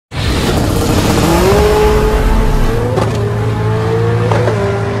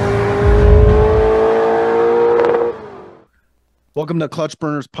Welcome to Clutch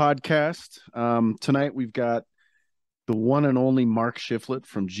Burners Podcast. Tonight we've got the one and only Mark Shifflett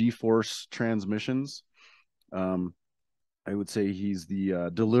from G-Force Transmissions. I would say he's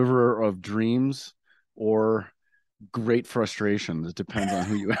the deliverer of dreams or great frustrations. It depends on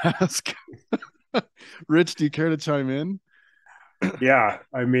who you ask. Rich, do you care to chime in? Yeah,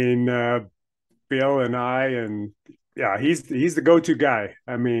 I mean, Bill and I, and yeah, he's the go-to guy.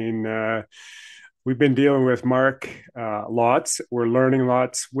 I mean, we've been dealing with Mark lots. We're learning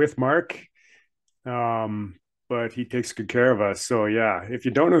lots with Mark, but he takes good care of us. So yeah, if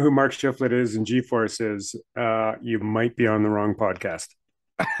you don't know who Mark Shifflett is and G-Force is, you might be on the wrong podcast.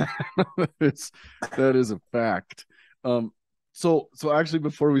 That is a fact. So actually,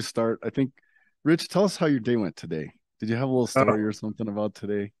 before we start, I think, Rich, tell us how your day went today. Did you have a little story or something about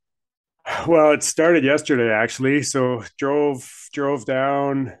today? Well, it started yesterday actually. So drove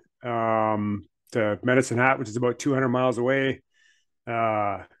down to Medicine Hat, which is about 200 miles away.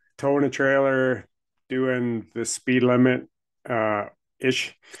 Towing a trailer, doing the speed limit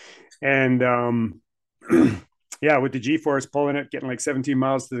ish, and yeah, with the G-force pulling it, getting like 17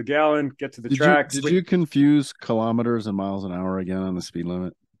 miles to the gallon. Get to the tracks. Did you confuse kilometers and miles an hour again on the speed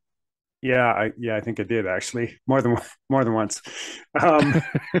limit? Yeah, I think I did actually more than once. Get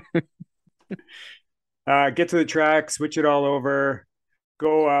to the track, switch it all over,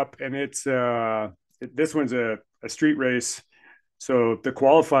 go up, and it's this one's a street race. So the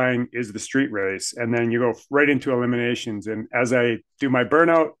qualifying is the street race, and then you go right into eliminations. And as I do my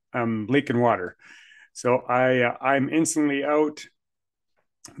burnout, I'm leaking water. So I'm instantly out.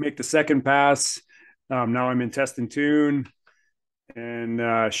 Make the second pass. Now I'm in test and tune,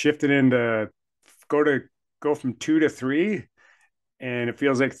 and shifted into go from 2 to 3, and it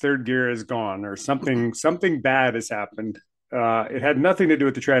feels like third gear is gone or something bad has happened. It had nothing to do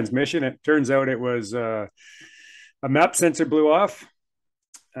with the transmission. It turns out it was a map sensor blew off.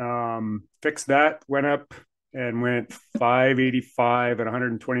 Fixed that, went up and went 585 at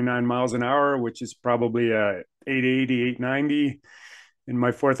 129 miles an hour, which is probably a 880, 890 in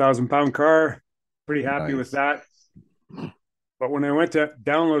my 4,000 pound car. Pretty happy with that. But when I went to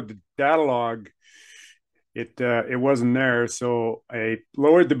download the data log, it wasn't there. So I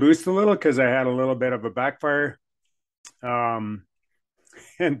lowered the boost a little because I had a little bit of a backfire. And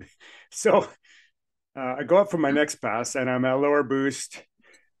so I go up for my next pass and I'm at lower boost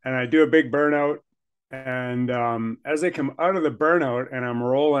and I do a big burnout. And as I come out of the burnout and I'm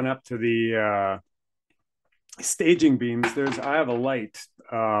rolling up to the staging beams, I have a light.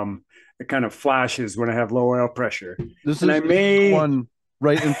 It kind of flashes when I have low oil pressure. This is one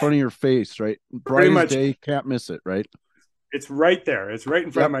right in front of your face, right? Bright as day, can't miss it, right? It's right there. It's right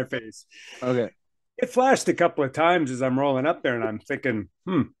in front of my face. Okay. It flashed a couple of times as I'm rolling up there, and I'm thinking,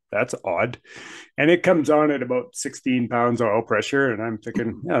 that's odd. And it comes on at about 16 pounds oil pressure, and I'm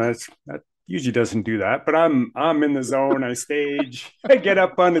thinking, yeah, that usually doesn't do that. But I'm in the zone. I stage. I get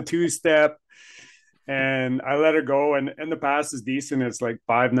up on the two-step, and I let her go, and the pass is decent. It's like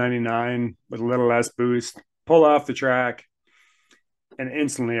 599 with a little less boost. Pull off the track, and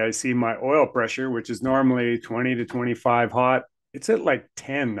instantly I see my oil pressure, which is normally 20 to 25 hot. It's at like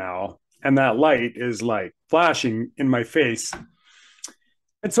 10 now. And that light is like flashing in my face.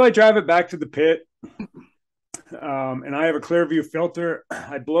 And so I drive it back to the pit. And I have a clear view filter.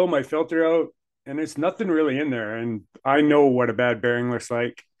 I blow my filter out and there's nothing really in there. And I know what a bad bearing looks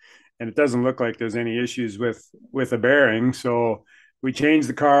like. And it doesn't look like there's any issues with a bearing. So we change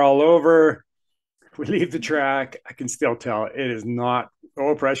the car all over. We leave the track. I can still tell it is not,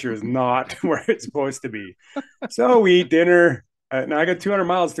 oil pressure is not where it's supposed to be. So we eat dinner. Now I got 200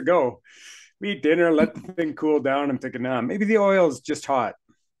 miles to go. We eat dinner, let the thing cool down. I'm thinking, maybe the oil is just hot.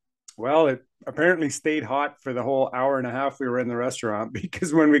 Well, it apparently stayed hot for the whole hour and a half we were in the restaurant,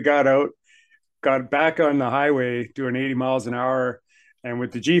 because when we got back on the highway doing 80 miles an hour, and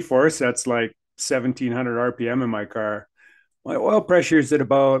with the G-force, that's like 1,700 RPM in my car. My oil pressure is at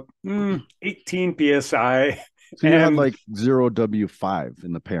about 18 PSI. So you had like 0 W5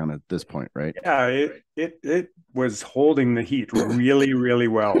 in the pan at this point, right? Yeah, it was holding the heat really, really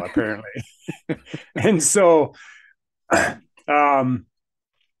well, apparently. And so I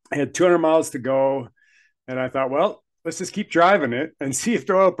had 200 miles to go, and I thought, well, let's just keep driving it and see if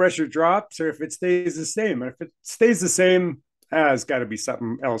the oil pressure drops or if it stays the same. And if it stays the same, there's got to be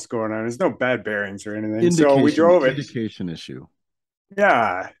something else going on. There's no bad bearings or anything. So we drove it. Indication issue.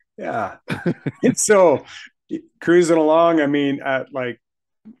 Yeah. And so cruising along, I mean, at like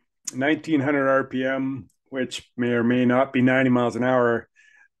 1,900 RPM, which may or may not be 90 miles an hour,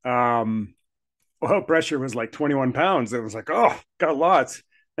 oil pressure was like 21 pounds. It was like, oh, got lots.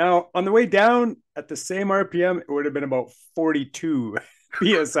 Now, on the way down at the same RPM, it would have been about 42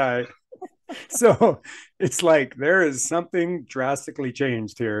 PSI. So it's like there is something drastically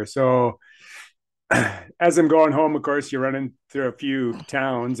changed here. So as I'm going home, of course, you're running through a few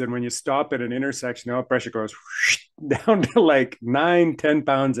towns. And when you stop at an intersection, the oil pressure goes down to like 9-10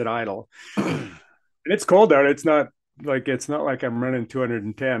 pounds at idle. And it's cold out. It's not like I'm running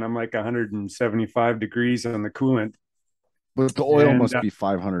 210. I'm like 175 degrees on the coolant. But the oil must be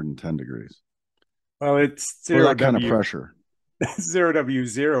 510 degrees. Well, it's for that kind of pressure.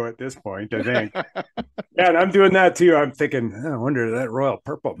 0W0 at this point, I think. Yeah, and I'm doing that too. I'm thinking, I wonder that Royal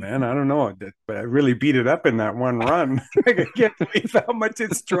Purple, man. I don't know, but I really beat it up in that one run. I can't believe how much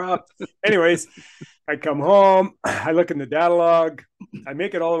it's dropped. Anyways, I come home. I look in the data log. I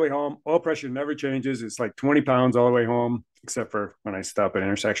make it all the way home. Oil pressure never changes. It's like 20 pounds all the way home, except for when I stop at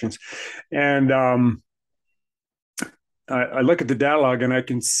intersections. And I look at the data log, and I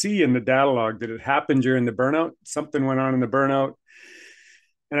can see in the data log that it happened during the burnout. Something went on in the burnout.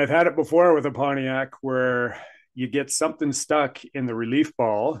 And I've had it before with a Pontiac where you get something stuck in the relief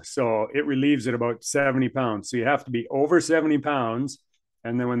ball. So it relieves at about 70 pounds. So you have to be over 70 pounds.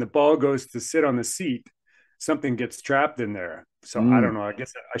 And then when the ball goes to sit on the seat, something gets trapped in there. So I don't know. I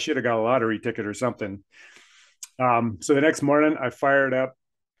guess I should have got a lottery ticket or something. So the next morning I fired up,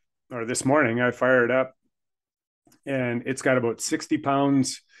 or this morning I fired up, and it's got about 60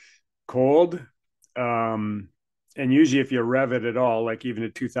 pounds cold. And usually if you rev it at all, like even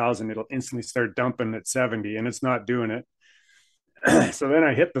at 2000, it'll instantly start dumping at 70, and it's not doing it. So then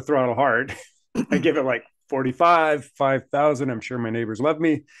I hit the throttle hard. I give it like 45, 5,000. I'm sure my neighbors love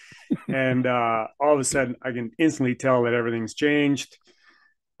me. And all of a sudden I can instantly tell that everything's changed.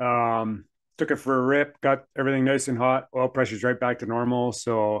 Took it for a rip, got everything nice and hot. Oil pressure's right back to normal.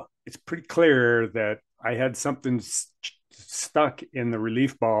 So it's pretty clear that I had something stuck in the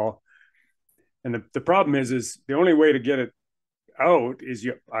relief ball. And the problem is the only way to get it out is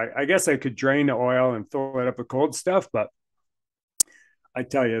I guess I could drain the oil and fill it up with cold stuff, but I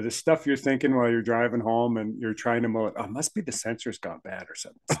tell you, the stuff you're thinking while you're driving home and you're trying to mow it, must be the sensor's gone bad or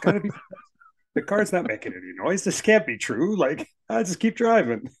something. It's got to be the car's not making any noise. This can't be true. Like, I just keep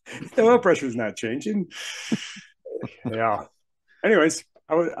driving. The oil pressure's not changing. Yeah. Anyways,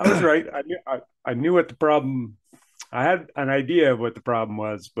 I was right. I knew what the problem. I had an idea of what the problem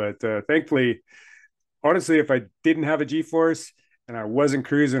was, but thankfully, honestly, if I didn't have a G-force and I wasn't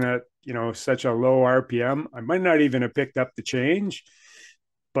cruising at such a low RPM, I might not even have picked up the change.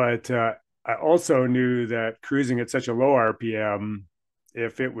 But I also knew that cruising at such a low RPM,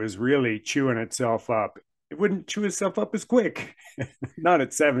 if it was really chewing itself up, it wouldn't chew itself up as quick. Not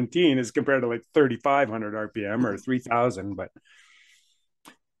at 17 as compared to like 3,500 RPM or 3,000. But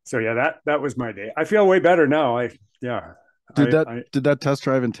so yeah, that was my day. I feel way better now. Did that test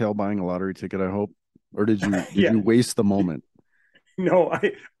drive entail buying a lottery ticket, I hope? Or did you waste the moment? No,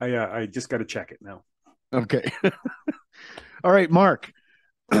 I just got to check it now. Okay. All right, Mark.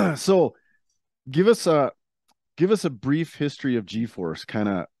 So give us a brief history of G-Force, kind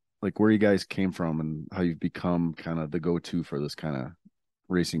of like where you guys came from and how you've become kind of the go-to for this kind of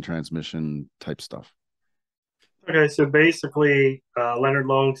racing transmission type stuff. Okay, so basically, Leonard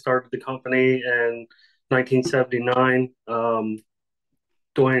Long started the company in 1979,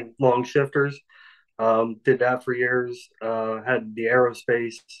 doing long shifters. Did that for years, had the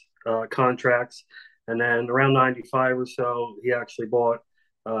aerospace contracts. And then around 95 or so, he actually bought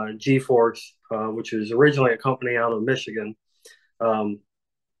G-Force, which was originally a company out of Michigan.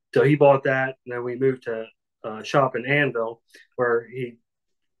 So he bought that, and then we moved to shop in Annville, where he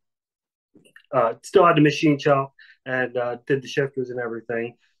still had the machine shop and did the shifters and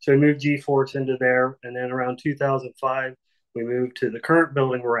everything. So we moved G-Force into there, and then around 2005, we moved to the current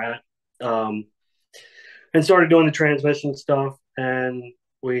building we're at, and started doing the transmission stuff. And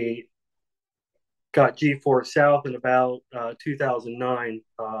we got G-Force South in about 2009.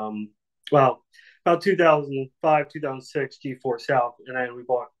 About 2005, 2006, G-Force South, and then we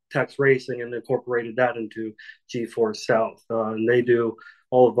bought Tex Racing and incorporated that into G-Force South. And they do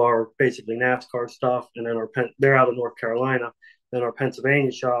all of our basically NASCAR stuff, and then they're out of North Carolina. Then our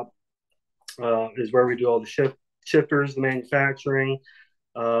Pennsylvania shop is where we do all the shifters, the manufacturing,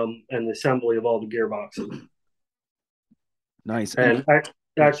 and the assembly of all the gearboxes. Nice. And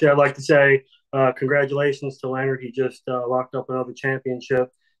actually, I'd like to say congratulations to Leonard. He just locked up another championship,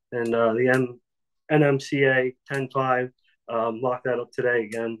 and the NMCA 10.5 locked that up today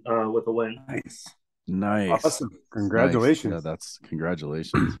again with a win. Nice. Awesome. Congratulations. Nice. Yeah, that's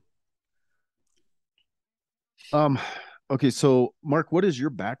congratulations. Okay, so Mark, what is your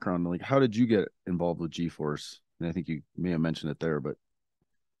background? Like, how did you get involved with G-Force? And I think you may have mentioned it there, but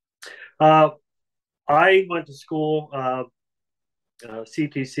Uh, I went to school,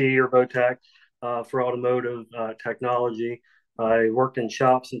 CTC or VOTEC, for automotive technology. I worked in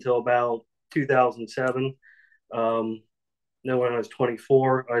shops until about 2007. Um, then when I was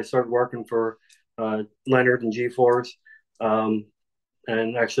 24, I started working for Leonard and G-Force. Um,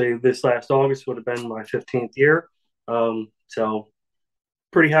 and actually, this last August would have been my 15th year. So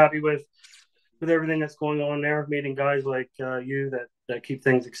pretty happy with everything that's going on there. Meeting guys like you that keep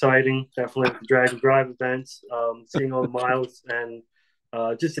things exciting. Definitely with the drag and drive events, seeing all the miles and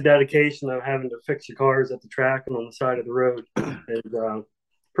just the dedication of having to fix your cars at the track and on the side of the road is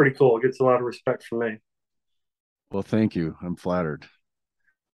pretty cool. It gets a lot of respect from me. Well, thank you. I'm flattered.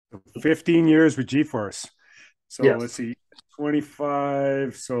 15 years with G-Force. So Yes. let's see,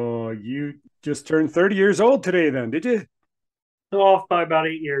 25. So you just turned 30 years old today then, did you? Off by about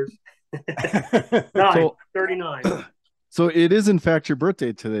 8 years. Nine, 39. So it is in fact your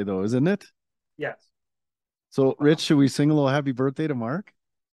birthday today though, isn't it? Yes. So Rich, should we sing a little happy birthday to Mark?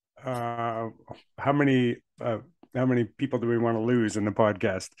 How many people do we want to lose in the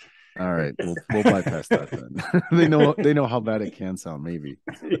podcast? All right, we'll bypass that then. they know how bad it can sound, maybe.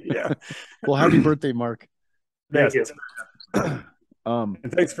 Yeah. Well, happy birthday, Mark. Thank you.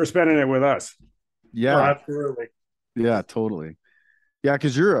 And thanks for spending it with us. Yeah, oh, absolutely. Yeah, totally. Yeah,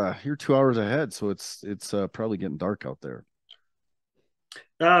 because you're 2 hours ahead, so it's probably getting dark out there.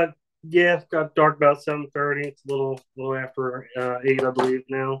 Yeah, it got dark about 7:30. It's a little after 8, I believe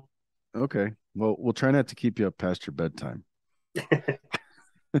now. Okay. Well, we'll try not to keep you up past your bedtime.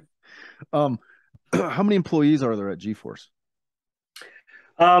 How many employees are there at G-Force?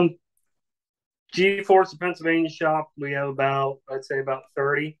 G-Force, the Pennsylvania shop, we have I'd say about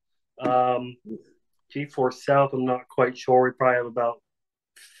 30. G-Force South, I'm not quite sure. We probably have about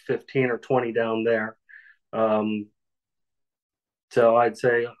 15 or 20 down there. So I'd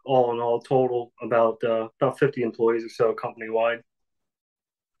say all in all, total about 50 employees or so company wide.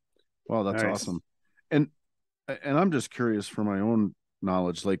 Wow, that's Nice. awesome. And I'm just curious for my own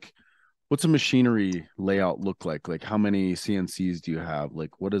knowledge, like what's a machinery layout look like? Like how many CNCs do you have?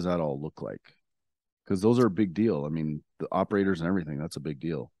 Like what does that all look like? Because those are a big deal. I mean, the operators and everything, that's a big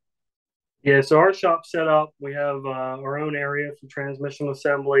deal. Yeah, so our shop set up, we have our own area for transmission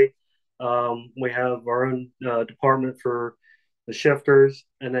assembly. We have our own department for the shifters,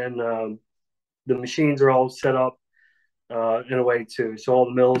 and then the machines are all set up in a way too. So all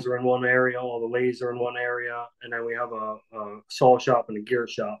the mills are in one area, all the lathes are in one area, and then we have a saw shop and a gear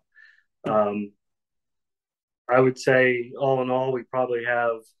shop. I would say all in all, we probably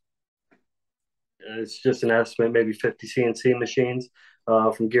have, it's just an estimate, maybe 50 CNC machines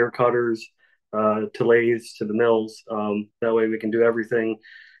from gear cutters to lathes to the mills. That way we can do everything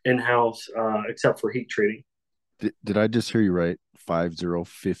in-house except for heat treating. Did I just hear you right?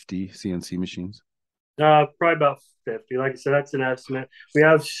 50 CNC machines? Probably about 50. Like I said, that's an estimate. We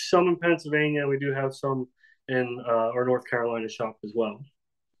have some in Pennsylvania. We do have some in our North Carolina shop as well.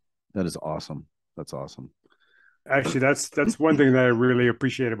 That is awesome. That's awesome. Actually, that's one thing that I really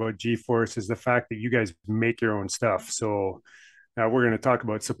appreciate about G-Force is the fact that you guys make your own stuff. So we're going to talk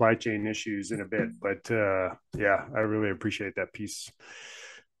about supply chain issues in a bit, but yeah, I really appreciate that piece.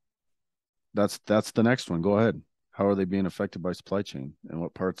 That's the next one. Go ahead. How are they being affected by supply chain, and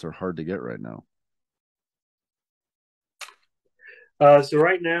what parts are hard to get right now? So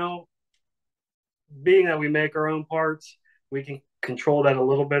right now, being that we make our own parts, we can control that a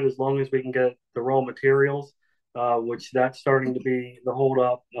little bit as long as we can get the raw materials, which that's starting to be the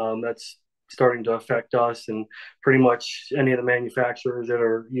holdup. That's starting to affect us and pretty much any of the manufacturers that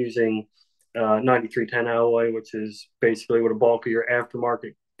are using 9310 alloy, which is basically what a bulk of your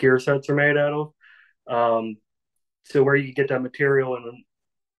aftermarket gear sets are made out of. So where you get that material in a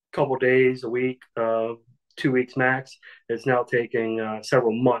couple days, a week, 2 weeks max, it's now taking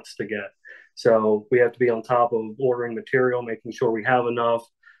several months to get. So we have to be on top of ordering material, making sure we have enough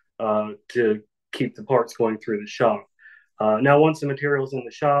to keep the parts going through the shop. Now, once the material's in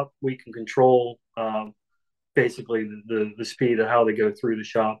the shop, we can control basically the speed of how they go through the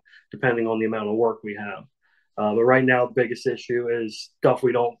shop, depending on the amount of work we have. But right now, the biggest issue is stuff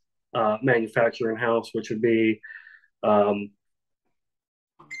we don't manufacture in-house, which would be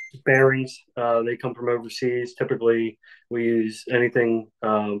bearings. They come from overseas. Typically, we use anything.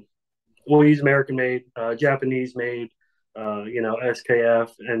 We'll use American-made, Japanese-made, SKF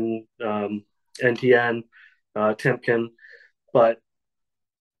and NTN, Timken, but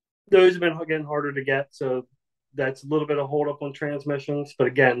those have been getting harder to get. So that's a little bit of hold up on transmissions. But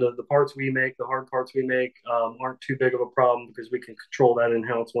again, the parts we make, the hard parts we make, aren't too big of a problem because we can control that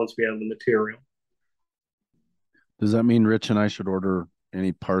in-house once we have the material. Does that mean Rich and I should order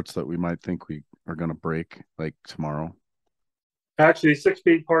any parts that we might think we are going to break like tomorrow? Actually,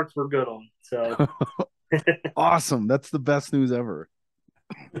 6-speed parts were good on. So Awesome. That's the best news ever.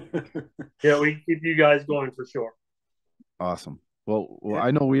 yeah, we keep you guys going for sure. Awesome. Well,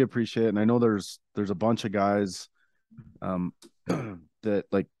 I know we appreciate it, and I know there's a bunch of guys that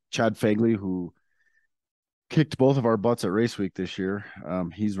like Chad Fagley, who kicked both of our butts at Race Week this year.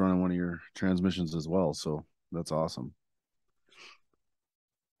 He's running one of your transmissions as well, so that's awesome.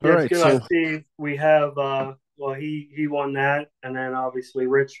 Yeah, All it's right, good. so I see we have well, he won that, and then obviously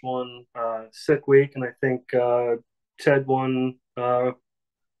Rich won Sick Week, and I think Ted won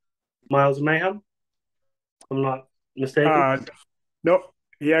Miles of Mayhem. If I'm not mistaken. Nope.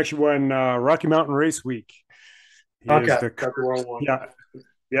 He actually won Rocky Mountain Race Week. He Okay, is got the wrong one.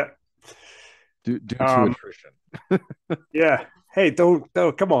 Yeah. due to attrition. Yeah. Hey, don't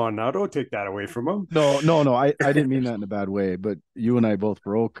come on now. Don't take that away from him. No. I didn't mean that in a bad way, but you and I both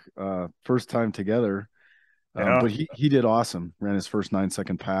broke first time together. But he did awesome. Ran his first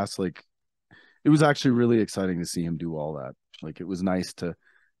 9-second pass. Like, it was actually really exciting to see him do all that. Like, it was nice to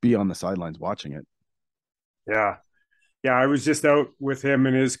be on the sidelines watching it. Yeah. Yeah, I was just out with him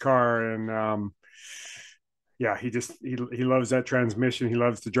in his car, and yeah, he loves that transmission. He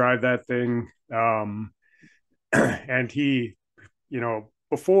loves to drive that thing. And he,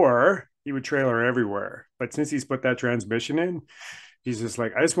 before he would trailer everywhere, but since he's put that transmission in, he's just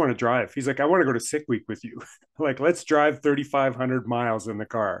like, I just want to drive. He's like, I want to go to Sick Week with you. Like, let's drive 3,500 miles in the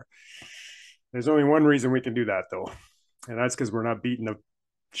car. There's only one reason we can do that, though, and that's because we're not beating the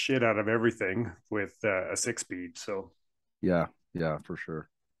shit out of everything with a 6-speed. So yeah, for sure.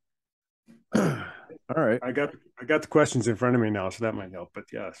 All right, I got the questions in front of me now, so that might help. But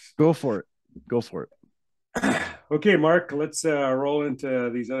yes, go for it. Okay, Mark, let's roll into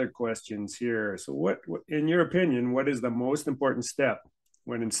these other questions here. So what, in your opinion, what is the most important step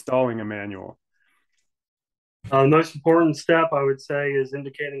when installing a manual? The most important step, I would say, is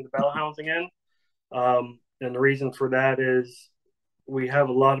indicating the bell housing in. And the reason for that is we have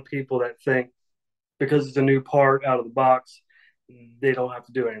a lot of people that think because it's a new part out of the box, they don't have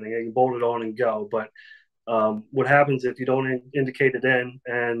to do anything. They can bolt it on and go. But what happens if you don't indicate it in,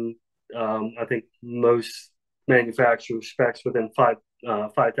 and I think most manufacturers specs within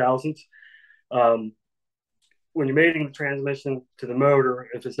 5,000ths. When you're mating the transmission to the motor,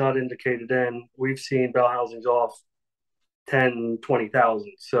 if it's not indicated in, we've seen bell housings off 10,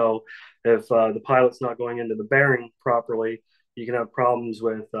 20,000. So if the pilot's not going into the bearing properly, you can have problems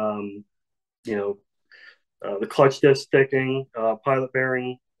with, the clutch disc sticking, pilot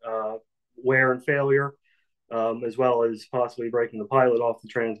bearing wear and failure, as well as possibly breaking the pilot off the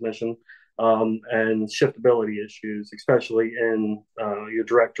transmission, and shiftability issues, especially in your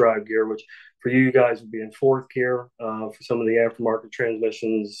direct drive gear, which for you guys would be in fourth gear. For some of the aftermarket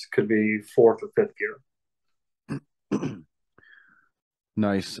transmissions, could be fourth or fifth gear.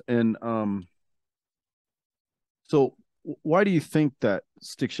 Nice. And so why do you think that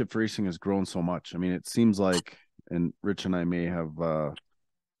stick shift racing has grown so much? I mean, it seems like, and Rich and I may have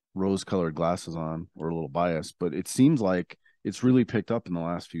rose-colored glasses on or a little biased, but it seems like it's really picked up in the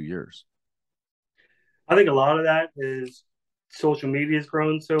last few years. I think a lot of that is social media has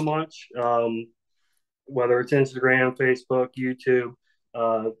grown so much, whether it's Instagram, Facebook, YouTube.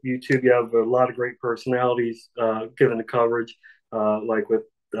 YouTube, you have a lot of great personalities giving the coverage, like with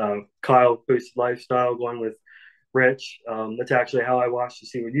Kyle Boosted Lifestyle going with Rich. That's actually how I watch to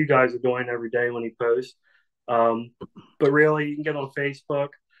see what you guys are doing every day when he posts. But really, you can get on Facebook,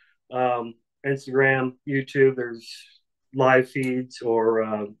 Instagram, YouTube. There's live feeds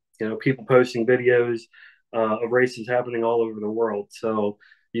or people posting videos of races happening all over the world. So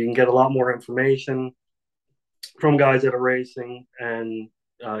you can get a lot more information from guys that are racing, and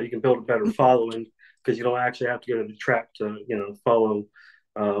you can build a better following because you don't actually have to go to the track to follow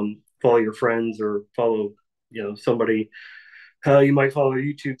your friends or follow somebody. You might follow a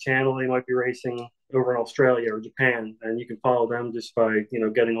YouTube channel. They might be racing over in Australia or Japan, and you can follow them just by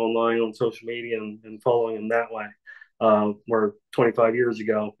getting online on social media and following them that way. Where 25 years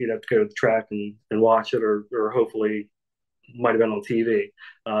ago you'd have to go to the track and watch it, or hopefully might have been on TV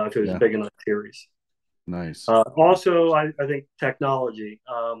if it was a big enough series. Nice. Also, I think technology.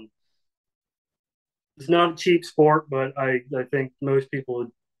 It's not a cheap sport, but I think most people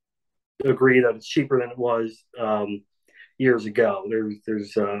would agree that it's cheaper than it was years ago. There's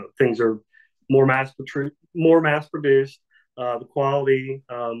things are more mass produced. The quality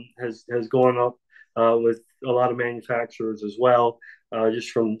has gone up with a lot of manufacturers as well, just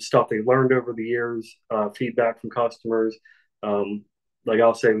from stuff they learned over the years, feedback from customers. Like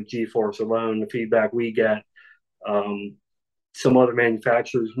I'll say with G-Force alone, the feedback we get some other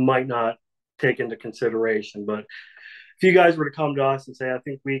manufacturers might not take into consideration. But if you guys were to come to us and say, I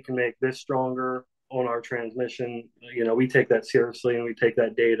think we can make this stronger on our transmission, we take that seriously, and we take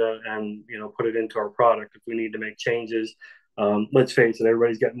that data and, put it into our product if we need to make changes. Let's face it,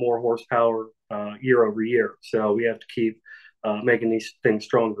 everybody's getting more horsepower year over year. So we have to keep making these things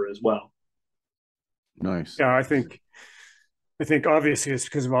stronger as well. Nice. Yeah, I think obviously it's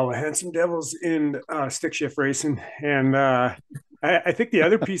because of all the handsome devils in stick shift racing. And I think the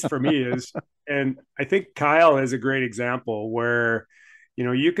other piece for me is, and I think Kyle is a great example where,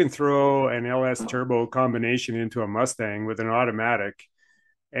 you can throw an LS turbo combination into a Mustang with an automatic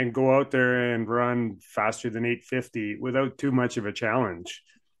and go out there and run faster than 850 without too much of a challenge.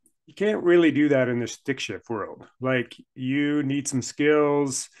 You can't really do that in the stick shift world. Like, you need some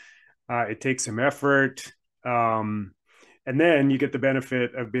skills. It takes some effort. And then you get the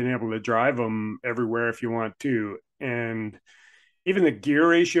benefit of being able to drive them everywhere if you want to. And even the gear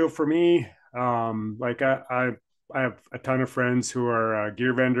ratio for me, like I have a ton of friends who are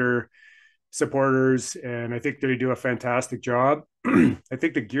gear vendor supporters, and I think they do a fantastic job. I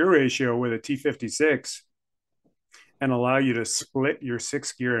think the gear ratio with a T56 and allow you to split your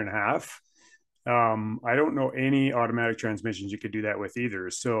 6 gear in half. I don't know any automatic transmissions you could do that with either.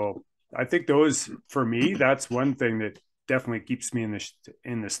 So I think those, for me, that's one thing that definitely keeps me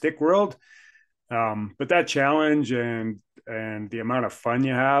in the stick world. But that challenge and the amount of fun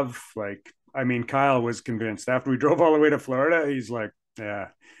you have, like, I mean, Kyle was convinced after we drove all the way to Florida. He's like, yeah,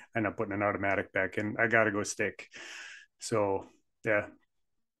 I'm not putting an automatic back in. I got to go stick. So, yeah.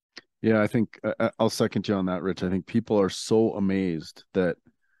 Yeah, I think I'll second you on that, Rich. I think people are so amazed that,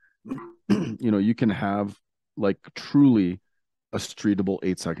 you can have like truly a streetable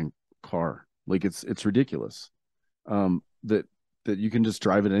 8-second car. Like, it's ridiculous. That you can just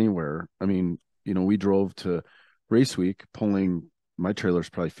drive it anywhere. I mean, we drove to race week pulling, my trailer's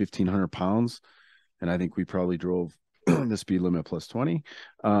probably 1,500 pounds. And I think we probably drove the speed limit plus 20.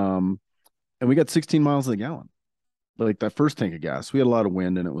 And we got 16 miles a gallon. Like, that first tank of gas, we had a lot of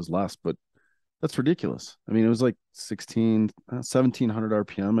wind and it was less, but that's ridiculous. I mean, it was like 1,700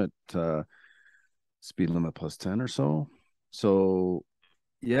 RPM at speed limit plus 10 or so. So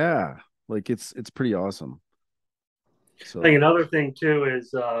yeah, like it's pretty awesome. So I think another thing too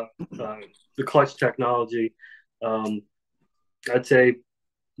is the clutch technology. I'd say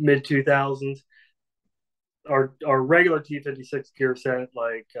mid 2000s. Our regular T56 gear set,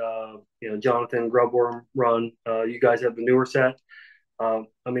 like Jonathan Grubworm run. You guys have the newer set. I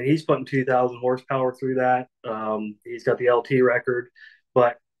mean, he's putting 2,000 horsepower through that. He's got the LT record,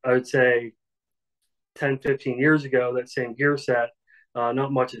 but I would say 10, 15 years ago, that same gear set,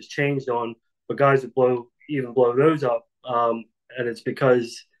 not much has changed on, but guys would blow those up. And it's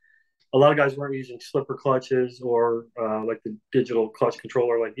because a lot of guys weren't using slipper clutches or like the digital clutch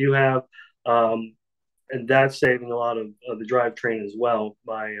controller like you have. And that's saving a lot of the drivetrain as well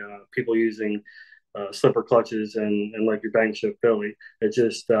by people using slipper clutches and like your bank shift Philly. It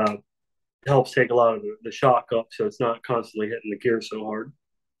just helps take a lot of the shock up, so it's not constantly hitting the gear so hard.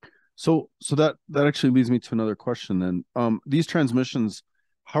 So that actually leads me to another question then. These transmissions,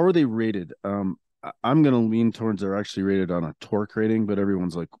 how are they rated? I'm going to lean towards they're actually rated on a torque rating, but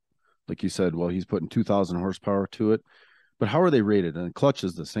everyone's like you said, well, he's putting 2,000 horsepower to it. But how are they rated? And the clutch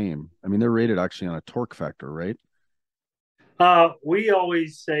is the same. I mean, they're rated actually on a torque factor, right? We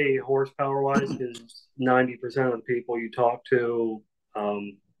always say horsepower wise because 90% of the people you talk to,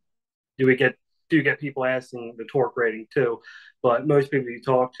 do you get people asking the torque rating too? But most people you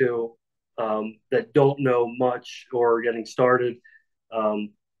talk to that don't know much or getting started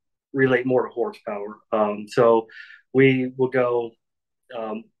relate more to horsepower. So we will go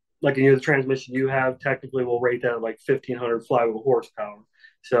like the transmission you have. Technically, we'll rate that at like 1,500 flywheel horsepower.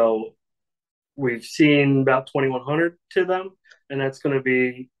 So we've seen about 2,100 to them, and that's going to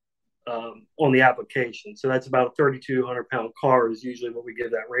be on the application. So that's about a 3,200-pound car is usually what we give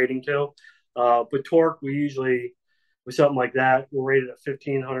that rating to. But torque, we usually, with something like that, we'll rate it at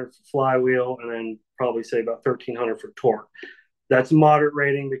 1,500 for flywheel and then probably say about 1,300 for torque. That's a moderate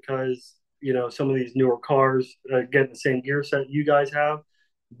rating because, some of these newer cars get the same gear set you guys have,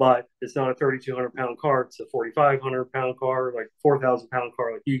 but it's not a 3,200-pound car. It's a 4,500-pound car, like 4,000-pound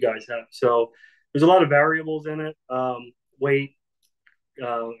car like you guys have. So there's a lot of variables in it, weight,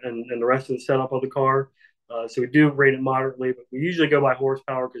 and the rest of the setup of the car. So we do rate it moderately, but we usually go by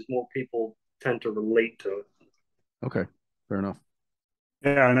horsepower because more people tend to relate to it. Okay, fair enough.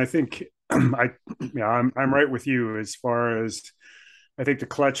 Yeah, and I think I'm right with you as far as I think the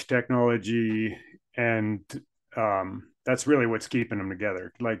clutch technology and that's really what's keeping them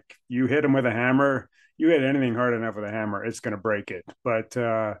together. Like you hit them with a hammer, you hit anything hard enough with a hammer, it's going to break it. But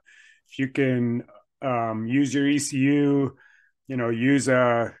if you can use your ECU, use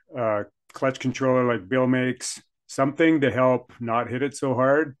a clutch controller like Bill makes, something to help not hit it so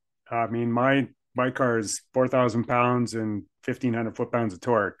hard. I mean, my car is 4,000 pounds and 1,500 foot-pounds of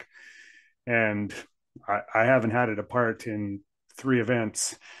torque, and I haven't had it apart in 3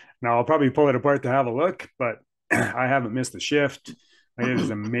 events. Now I'll probably pull it apart to have a look, but I haven't missed a shift. It is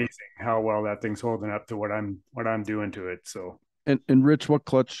amazing how well that thing's holding up to what I'm doing to it. So, and Rich, what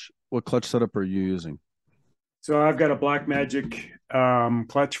clutch setup are you using? So I've got a Black Magic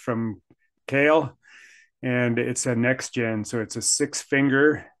clutch from Kale, and it's a next gen. So it's a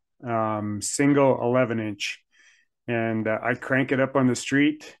 6-finger single 11-inch, and I crank it up on the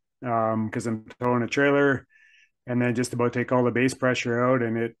street because I'm towing a trailer, and then just about take all the base pressure out,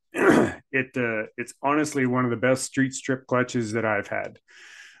 and it's honestly one of the best street strip clutches that I've had.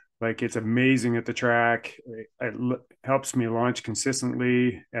 Like, it's amazing at the track. It helps me launch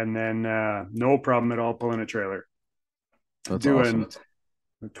consistently, and then no problem at all pulling a trailer. That's doing awesome.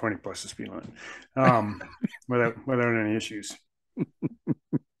 20 plus the speed line without any issues.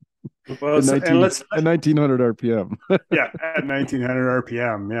 Well, at 1900 RPM. Yeah, at 1900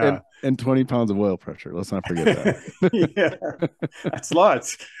 RPM. Yeah, and 20 pounds of oil pressure. Let's not forget that. Yeah, that's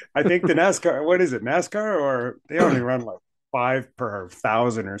lots. I think the NASCAR. What is it, NASCAR? Or they only run like 5 per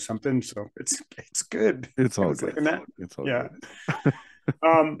 1,000 or something. So it's good. It's all good. It's all yeah.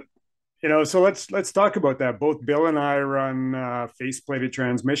 Good. So let's talk about that. Both Bill and I run face-plated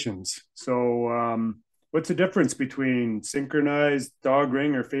transmissions. So what's the difference between synchronized, dog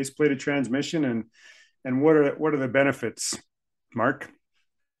ring, or face-plated transmission, and what are the benefits, Mark?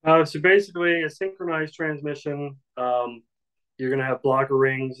 So basically, a synchronized transmission, you're going to have blocker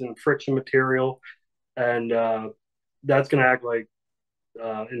rings and friction material, and that's going to act like,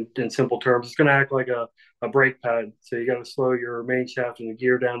 in simple terms, it's going to act like a brake pad. So you got to slow your main shaft and the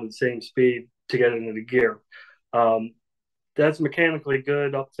gear down to the same speed to get into the gear. That's mechanically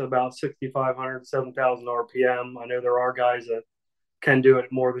good up to about 6,500, 7,000 RPM. I know there are guys that can do it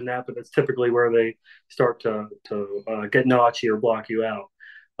more than that, but that's typically where they start to get notchy or block you out.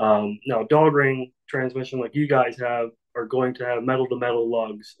 Now, dog ring transmission like you guys have are going to have metal-to-metal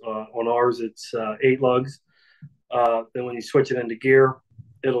lugs. On ours, it's 8 lugs. Then when you switch it into gear,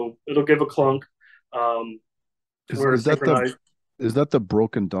 it'll give a clunk. Is that the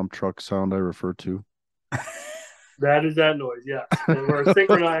broken dump truck sound I refer to? That is that noise, yes. And where a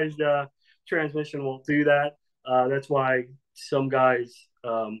synchronized transmission won't do that. That's why some guys,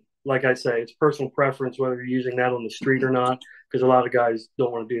 like I say, it's personal preference whether you're using that on the street or not, because a lot of guys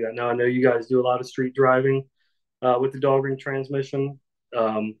don't want to do that. Now, I know you guys do a lot of street driving with the dog ring transmission.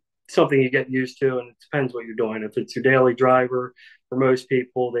 Something you get used to, and it depends what you're doing. If it's your daily driver, for most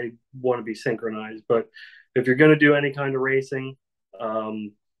people, they want to be synchronized. But if you're going to do any kind of racing,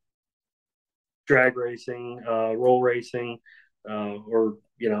 drag racing, roll racing, or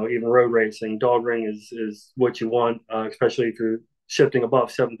even road racing, dog ring is what you want, especially if you're shifting above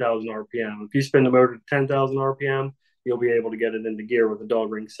 7,000 RPM. If you spin the motor to 10,000 RPM, you'll be able to get it into gear with a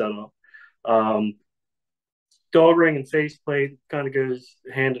dog ring setup. Dog ring and faceplate kind of goes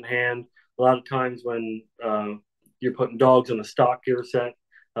hand in hand. A lot of times when you're putting dogs in a stock gear set,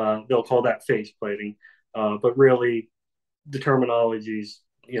 they'll call that faceplating. But really, the terminology is,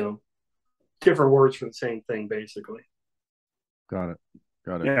 different words for the same thing, basically. Got it.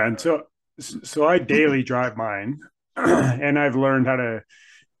 Yeah, and so I daily drive mine, and I've learned how to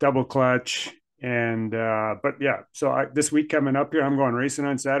double clutch. And but yeah, so this week coming up here, I'm going racing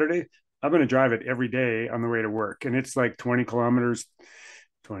on Saturday. I'm going to drive it every day on the way to work, and it's like 20 kilometers.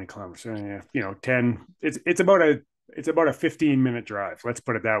 10. It's about a 15-minute drive. Let's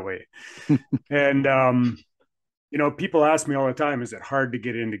put it that way. And people ask me all the time, is it hard to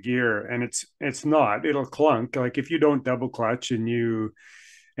get into gear? And it's not. It'll clunk. Like if you don't double clutch and you're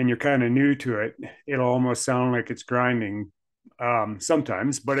kind of new to it, it'll almost sound like it's grinding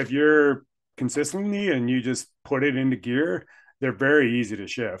sometimes. But if you're consistently and you just put it into gear, they're very easy to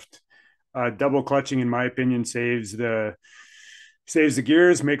shift. Double clutching, in my opinion, saves the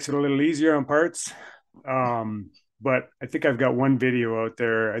gears, makes it a little easier on parts. But I think I've got one video out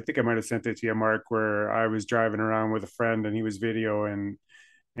there. I think I might have sent it to you, Mark, where I was driving around with a friend and he was videoing.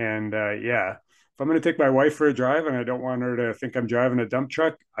 And yeah, if I'm going to take my wife for a drive and I don't want her to think I'm driving a dump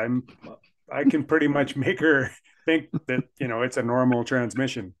truck, I can pretty much make her think that, it's a normal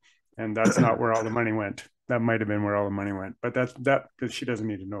transmission. And that's not where all the money went. That might have been where all the money went, but that she doesn't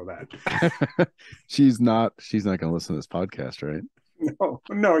need to know that. She's not going to listen to this podcast, right?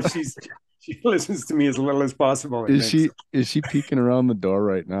 No, She listens to me as little as possible. Is she peeking around the door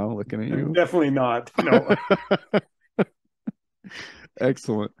right now, looking at you? Definitely not. No.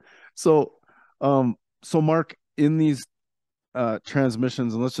 Excellent. So, Mark, in these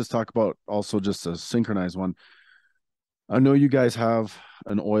transmissions, and let's just talk about also just a synchronized one. I know you guys have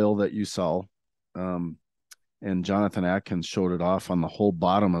an oil that you sell, and Jonathan Atkins showed it off on the whole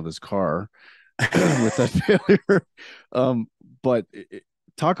bottom of his car with that failure. But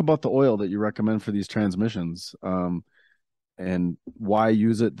talk about the oil that you recommend for these transmissions, and why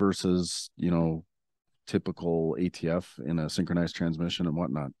use it versus, typical ATF in a synchronized transmission and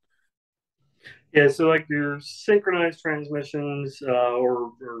whatnot. Yeah, so like your synchronized transmissions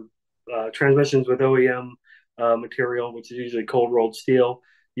or transmissions with OEM material, which is usually cold rolled steel,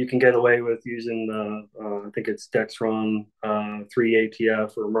 you can get away with using I think it's Dexron 3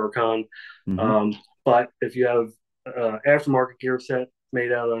 ATF or Mercon. Mm-hmm. But if you have aftermarket gear set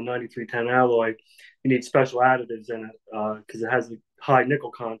made out of 9310 alloy, you need special additives in it because it has a high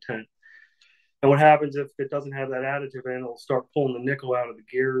nickel content. And what happens if it doesn't have that additive in, it'll start pulling the nickel out of the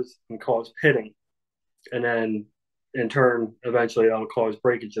gears and cause pitting. And then in turn, eventually that'll cause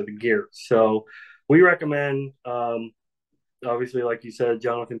breakage of the gears. So we recommend, obviously, like you said,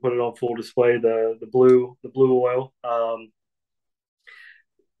 Jonathan put it on full display, the blue oil.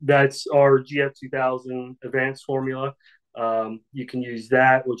 That's our GF2000 advanced formula. You can use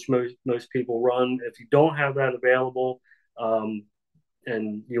that, which most people run. If you don't have that available,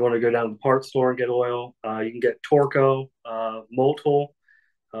 and you want to go down to the parts store and get oil, you can get Torco, Motul,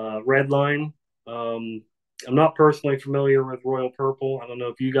 Redline. I'm not personally familiar with Royal Purple. I don't know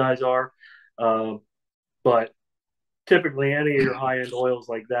if you guys are, but typically any of your high-end oils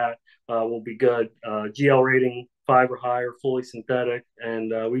like that will be good. GL rating 5 or higher, fully synthetic,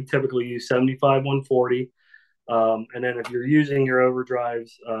 and we typically use 75 140. And then if you're using your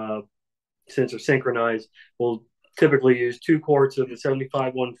overdrives, since they're synchronized, we'll typically use 2 quarts of the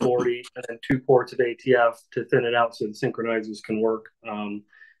 75 140 and then 2 quarts of ATF to thin it out so the synchronizers can work,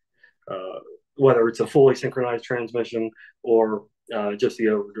 whether it's a fully synchronized transmission or just the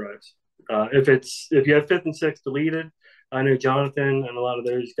overdrives. If you have 5th and 6th deleted, I know Jonathan and a lot of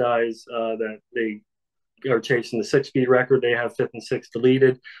those guys that they are chasing the 6-speed record, they have 5th and 6th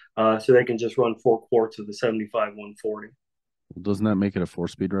deleted, so they can just run 4 quarts of the 75 140. Well, doesn't that make it a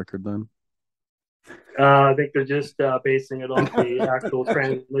 4-speed record then? I think they're just basing it off the actual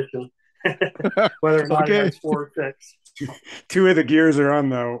transmission, whether or not it has 4 or 6. 2 of the gears are on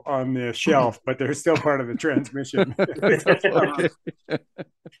the shelf, but they're still part of the transmission.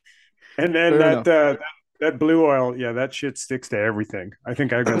 And then that blue oil, yeah, that shit sticks to everything. I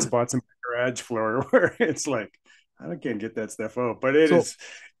think I've got spots in my garage floor where it's like I can't get that stuff out, but it's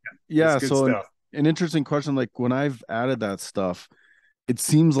good stuff. An interesting question, like when I've added that stuff, it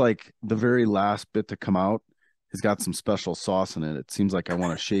seems like the very last bit to come out has got some special sauce in it. It seems like I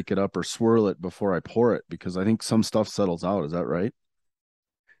want to shake it up or swirl it before I pour it because I think some stuff settles out. Is that right?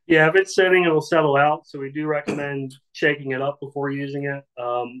 Yeah, if it's sitting, it'll settle out. So we do recommend shaking it up before using it.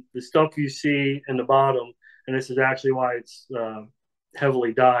 The stuff you see in the bottom, and this is actually why it's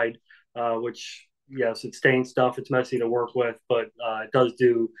heavily dyed, which, yes, it's stained stuff. It's messy to work with, but it does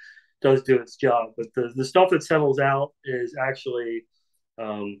do its job. But the stuff that settles out is actually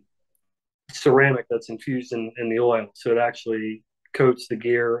ceramic that's infused in the oil. So it actually coats the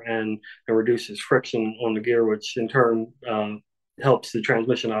gear and reduces friction on the gear, which in turn helps the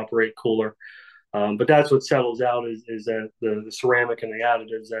transmission operate cooler. But that's what settles out is that the ceramic and the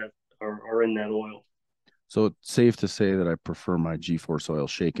additives that are in that oil. So it's safe to say that I prefer my G-Force oil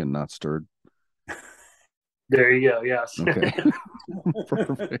shaken, not stirred. There you go. Yes. Okay.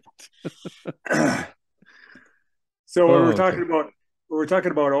 Perfect. So we're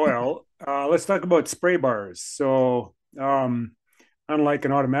talking about oil. Let's talk about spray bars. So unlike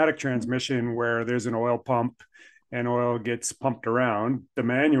an automatic transmission where there's an oil pump and oil gets pumped around, the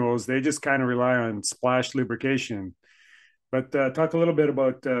manuals, they just kind of rely on splash lubrication. But talk a little bit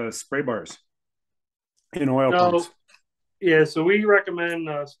about spray bars in oil pumps. Yeah, so we recommend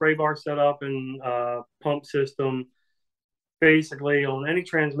spray bar setup and pump system basically on any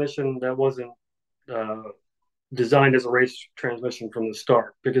transmission that wasn't designed as a race transmission from the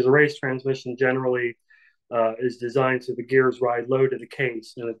start, because a race transmission generally is designed so the gears ride low to the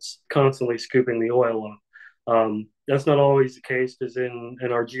case and it's constantly scooping the oil up. That's not always the case because in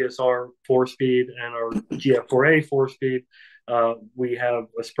our GSR 4-speed and our GF4A 4-speed, we have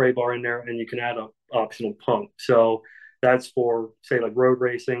a spray bar in there and you can add an optional pump. So that's for, say, like road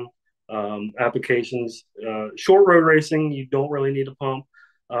racing applications. Short road racing, you don't really need a pump.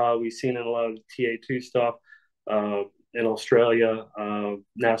 We've seen in a lot of TA2 stuff. in Australia,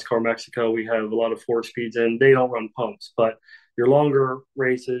 NASCAR Mexico, we have a lot of 4 speeds, and they don't run pumps. But your longer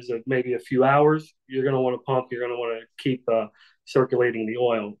races of maybe a few hours, you're going to want to pump. You're going to want to keep circulating the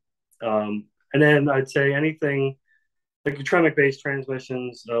oil. And then I'd say anything like your Tremec-based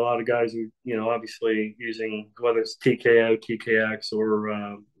transmissions, a lot of guys are, obviously using whether it's TKO, TKX,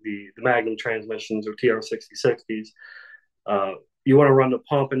 or the Magnum transmissions or TR6060s. You want to run the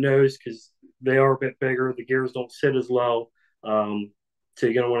pump in those because they are a bit bigger. The gears don't sit as low. So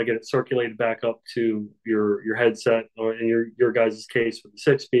you're going to want to get it circulated back up to your headset, or in your guys' case with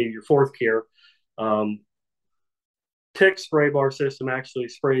the 6-speed, your fourth gear. TIC spray bar system actually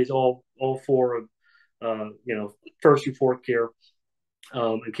sprays all four of first through fourth gear,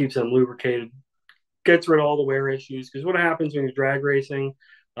 and keeps them lubricated. Gets rid of all the wear issues, because what happens when you're drag racing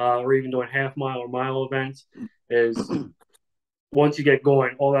or even doing half-mile or mile events is once you get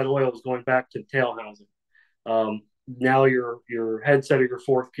going, all that oil is going back to the tail housing. Now your headset or your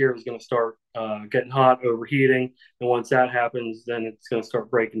fourth gear is going to start getting hot, overheating, and once that happens, then it's going to start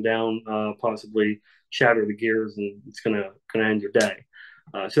breaking down, possibly shatter the gears, and it's going to end your day.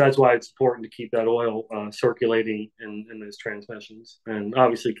 So that's why it's important to keep that oil circulating in those transmissions, and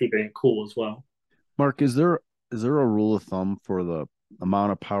obviously keeping it cool as well. Mark, is there a rule of thumb for the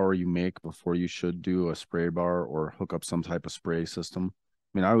amount of power you make before you should do a spray bar or hook up some type of spray system?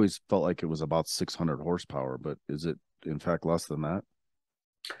 I mean, I always felt like it was about 600 horsepower, but is it in fact less than that?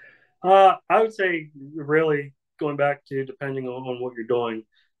 I would say really going back to depending on what you're doing.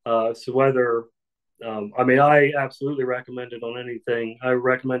 So whether I absolutely recommend it on anything. I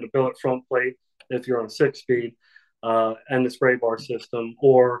recommend a billet front plate if you're on a 6-speed, and the spray bar system,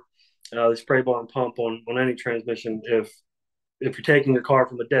 or the spray bar and pump on any transmission. If you're taking your car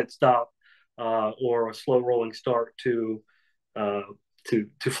from a dead stop or a slow rolling start to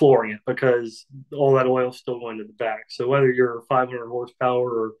flooring it, because all that oil is still going to the back. So whether you're 500 horsepower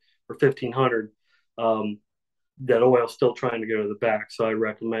or 1500, that oil is still trying to go to the back. So I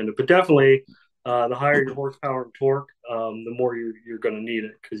recommend it, but definitely. The higher your horsepower and torque, the more you're going to need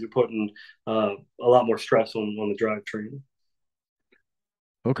it, because you're putting a lot more stress on the drivetrain.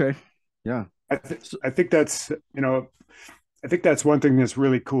 Okay, yeah. I think that's I think that's one thing that's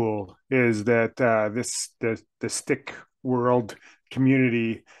really cool, is that the stick world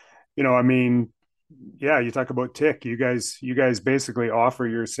community. Yeah, you talk about TIC. You guys basically offer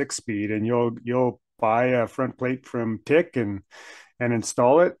your 6-speed, and you'll buy a front plate from TIC and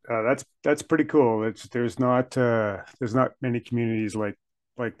install it. That's pretty cool. There's not many communities like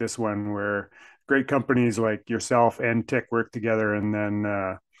this one, where great companies like yourself and TIC work together and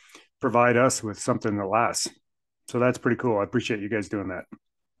then provide us with something that lasts. So that's pretty cool. I appreciate you guys doing that.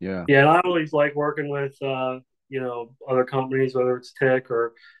 Yeah. And I always like working with other companies, whether it's TIC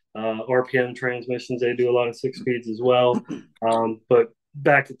or RPM transmissions. They do a lot of 6-speeds as well. But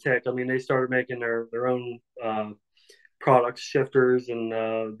back to TIC, they started making their own products, shifters, and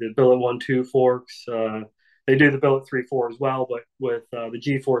the billet 1-2 forks. They do the billet 3-4 as well, but with the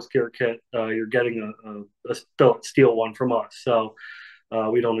G-Force gear kit, you're getting a billet steel one from us, so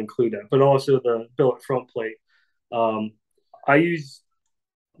we don't include that. But also the billet front plate. I use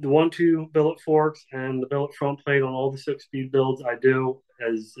the 1-2 billet forks and the billet front plate on all the 6-speed builds I do,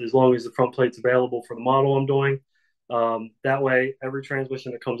 as long as the front plate's available for the model I'm doing. That way, every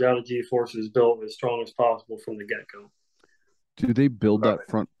transmission that comes out of G-Force is built as strong as possible from the get-go. Do they build that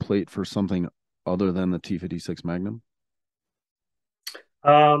front plate for something other than the T56 Magnum?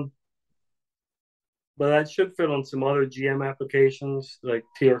 But that should fit on some other GM applications, like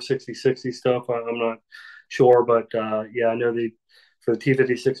TR6060 stuff. I'm not sure, but yeah, I know for the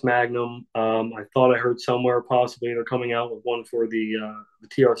T56 Magnum, I thought I heard somewhere possibly they're coming out with one for the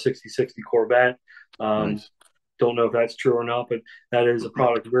TR6060 Corvette. Nice. Don't know if that's true or not, but that is a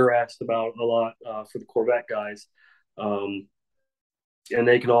product we're asked about a lot for the Corvette guys. And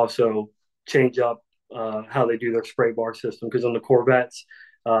they can also change up how they do their spray bar system, because on the Corvettes,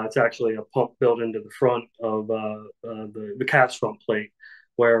 it's actually a pump built into the front of the cast front plate,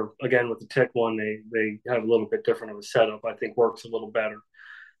 where, again, with the TIC one, they have a little bit different of a setup. I think works a little better.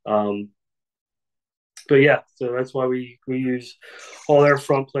 But yeah, so that's why we use all their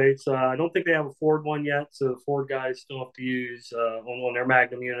front plates. I don't think they have a Ford one yet, so the Ford guys still have to use on their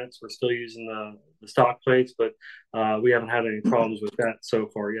Magnum units. We're still using the stock plates, but we haven't had any problems with that so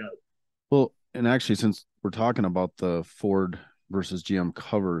far yet. Well, and actually, since we're talking about the Ford versus GM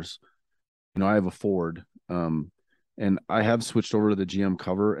covers, I have a Ford, and I have switched over to the GM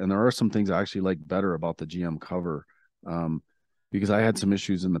cover, and there are some things I actually like better about the GM cover, because I had some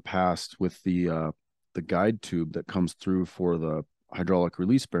issues in the past with the guide tube that comes through for the hydraulic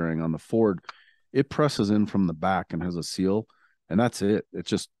release bearing on the Ford. it presses in from the back and has a seal, and that's it.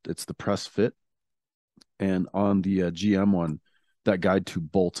 It's the press fit. And on the GM one, that guide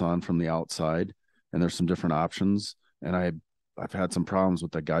tube bolts on from the outside, and there's some different options. And I've had some problems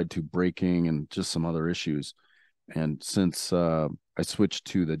with the guide tube breaking and just some other issues. And since I switched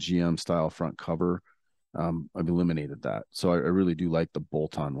to the GM style front cover, I've eliminated that. So I really do like the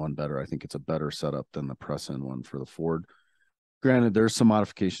bolt-on one better. I think it's a better setup than the press-in one for the Ford. Granted, there's some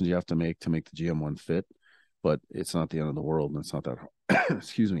modifications you have to make the GM one fit, but it's not the end of the world, and it's not that hard.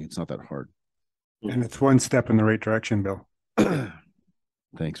 Excuse me, it's not that hard. And it's one step in the right direction, Bill.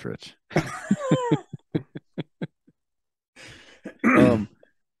 Thanks, Rich.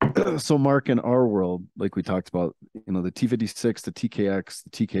 So Mark, in our world, like we talked about, the T56, the TKX, the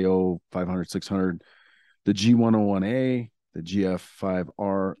TKO 500, 600, the G101A, the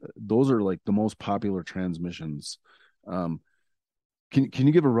GF5R, those are like the most popular transmissions. Can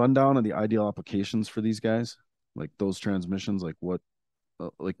you give a rundown of the ideal applications for these guys? Like those transmissions, like what,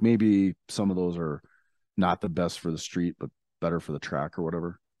 like maybe some of those are not the best for the street, but better for the track or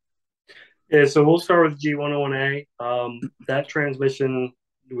whatever. Yeah, so we'll start with G101A. That transmission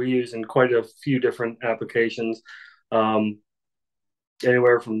we use in quite a few different applications.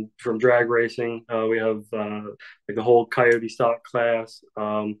 Anywhere from drag racing, we have like the whole Coyote stock class,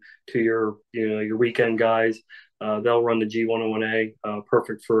 to your weekend guys. They'll run the G101A,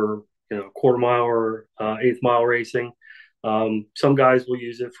 perfect for quarter mile or eighth mile racing. Some guys will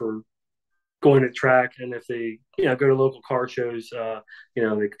use it for going to track, and if they go to local car shows, they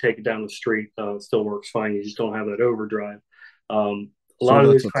can take it down the street. It still works fine. You just don't have that overdrive. A lot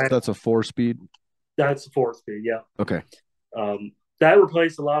of that's a 4-speed. That's a 4-speed, yeah. Okay. That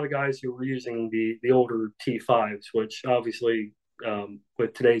replaced a lot of guys who were using the older T5s, which obviously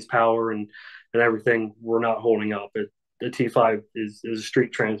with today's power and everything, we're not holding up. The T5 is a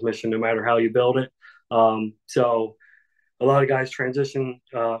street transmission, no matter how you build it. So a lot of guys transition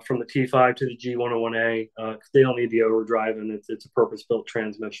from the T5 to the G101A because they don't need the overdrive, and it's a purpose-built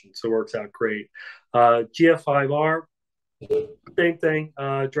transmission, so it works out great. GF5R, same thing,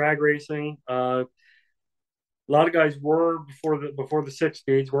 drag racing. A lot of guys were before the 6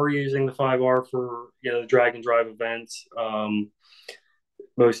 speeds were using the 5R for the drag and drive events.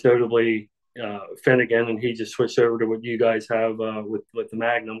 Most notably Finnegan, and he just switched over to what you guys have with the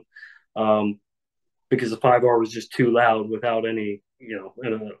Magnum. Because the 5R was just too loud without any,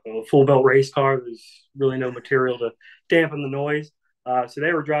 in a full belt race car, there's really no material to dampen the noise. So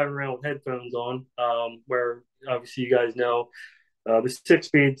they were driving around with headphones on, where obviously you guys know the 6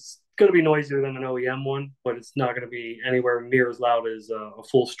 speed's going to be noisier than an OEM one, but it's not going to be anywhere near as loud as a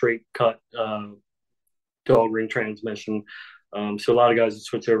full straight cut dog ring transmission. So a lot of guys would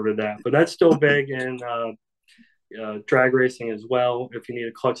switch over to that, but that's still big in drag racing as well. If you need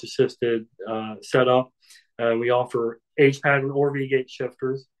a clutch assisted setup, we offer H pattern or V gate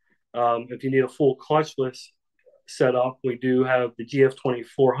shifters. If you need a full clutchless setup, we do have the GF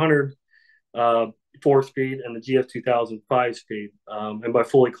 2400 4-speed and the GF 2000 5-speed. And by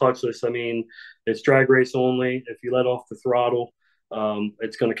fully clutchless, I mean it's drag race only. If you let off the throttle,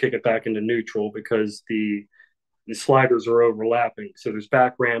 it's going to kick it back into neutral because the sliders are overlapping. So there's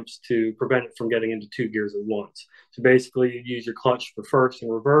back ramps to prevent it from getting into 2 gears at once. So basically you use your clutch for first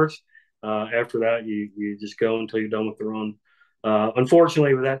and reverse. After that, you just go until you're done with the run.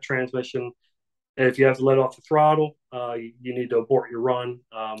 Unfortunately, with that transmission, if you have to let off the throttle, you need to abort your run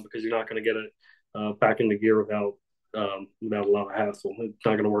because you're not going to get it back into gear without a lot of hassle. It's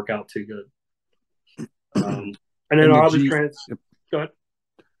not going to work out too good. And then our other go ahead.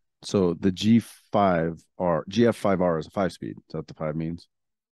 So the GF5R is a 5-speed. Is that what the 5 means?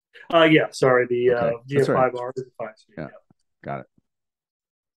 Yeah, sorry. The okay. GF5R is a 5-speed. Yeah. Got it.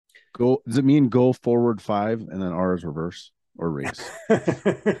 Does it mean go forward 5 and then R is reverse or race?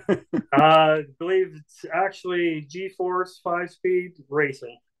 I believe it's actually G-Force 5-speed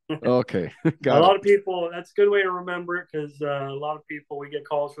racing. Okay. A lot of people, that's a good way to remember it because a lot of people, we get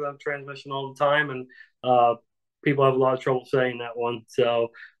calls for that transmission all the time, and people have a lot of trouble saying that one. So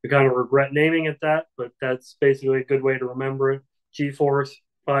we kind of regret naming it that, but that's basically a good way to remember it. G-Force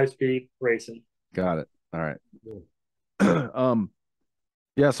 5-speed racing. Got it. All right.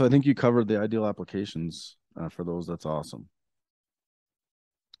 Yeah, so I think you covered the ideal applications for those. That's awesome.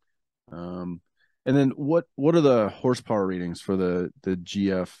 And then what are the horsepower ratings for the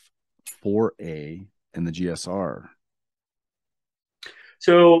GF4A and the GSR?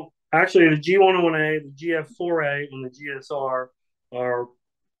 So actually, the G101A, the GF4A, and the GSR are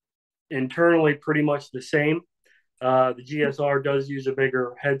internally pretty much the same. The GSR does use a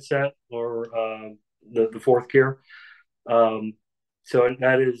bigger headset or the 4th gear. So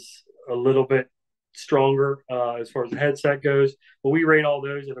that is a little bit stronger as far as the headset goes. But we rate all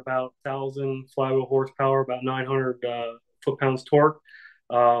those at about 1,000 flywheel horsepower, about 900 foot-pounds torque.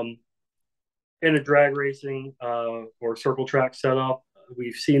 In a drag racing or circle track setup,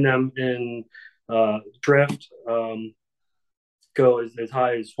 we've seen them in drift go as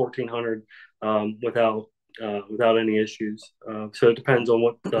high as 1,400 without any issues. So it depends on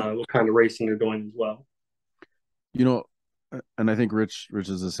what kind of racing you're doing as well. You know, and I think Rich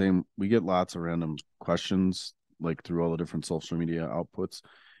is the same. We get lots of random questions like through all the different social media outputs,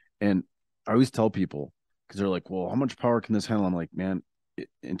 and I always tell people, because they're like, "Well, how much power can this handle?" I'm like, "Man,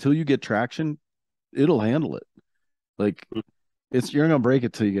 until you get traction, it'll handle it. Like, you're gonna break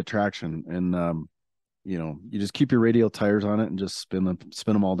it till you get traction, and you know, you just keep your radial tires on it and just spin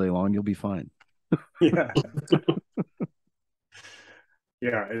them all day long. You'll be fine." Yeah.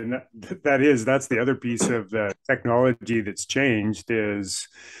 Yeah, and that's the other piece of the technology that's changed is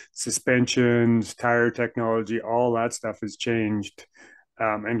suspensions, tire technology, all that stuff has changed,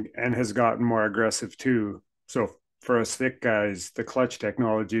 and has gotten more aggressive too. So for us thick guys, the clutch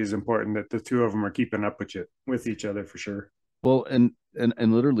technology is important, that the two of them are keeping up with each other for sure. Well, and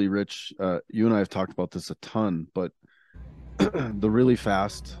literally, Rich, you and I have talked about this a ton, but the really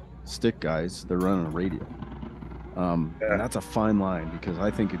fast stick guys, they're running a radial. And that's a fine line, because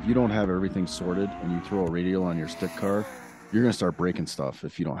I think if you don't have everything sorted and you throw a radial on your stick car, you're going to start breaking stuff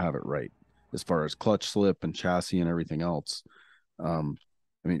if you don't have it right, as far as clutch slip and chassis and everything else. I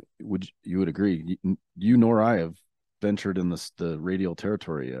mean, you would agree? You nor I have ventured in the radial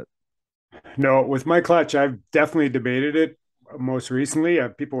territory yet. No, with my clutch, I've definitely debated it. Most recently,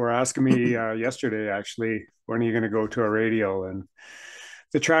 people were asking me yesterday, actually, when are you going to go to a radial? And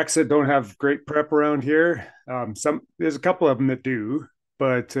the tracks that don't have great prep around here, there's a couple of them that do,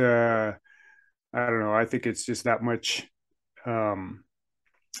 but I don't know. I think it's just that much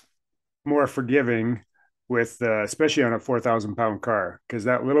more forgiving with, especially on a 4,000-pound car, because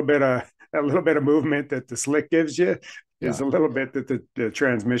that little bit of movement that the slick gives you is a little bit that the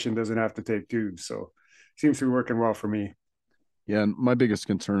transmission doesn't have to take too. So it seems to be working well for me. Yeah, and my biggest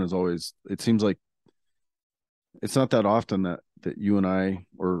concern is always, it seems like it's not that often that you and I,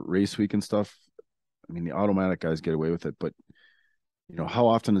 or race week and stuff, I mean, the automatic guys get away with it, but you know, how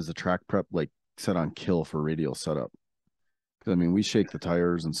often is the track prep like set on kill for radial setup? Because I mean, we shake the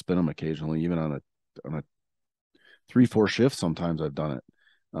tires and spin them occasionally, even on a 3-4 shift. Sometimes I've done it,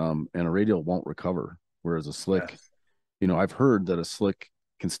 and a radial won't recover. Whereas a slick, you know, I've heard that a slick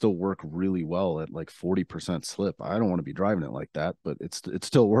can still work really well at like 40% slip. I don't want to be driving it like that, but it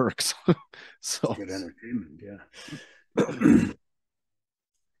still works. So good entertainment, yeah.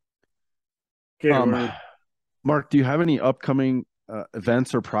 Okay, Mark, do you have any upcoming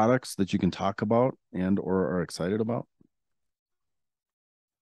events or products that you can talk about and or are excited about?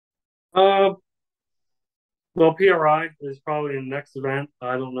 Well, PRI is probably the next event.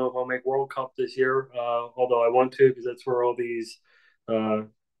 I don't know if I'll make World Cup this year, although I want to, because that's where all these the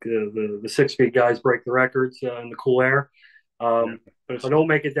 6 feet guys break the records in the cool air. But if I don't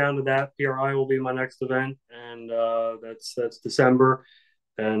make it down to that, PRI will be my next event, and that's December.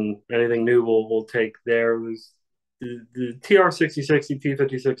 And anything new we'll take there. The TR6060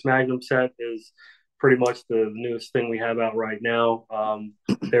 T56 Magnum set is pretty much the newest thing we have out right now.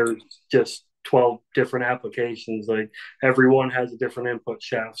 There's just 12 different applications. Like every one has a different input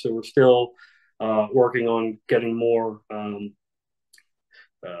shaft. So we're still working on getting more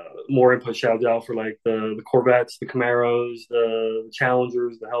input shafts out for like the Corvettes, the Camaros, the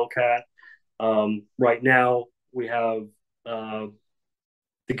Challengers, the Hellcat. Right now we have the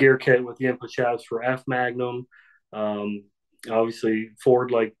gear kit with the input shafts for F Magnum. Obviously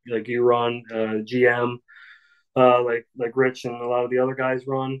Ford, like you run, GM, like Rich and a lot of the other guys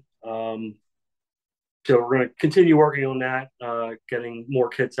run. So we're going to continue working on that, getting more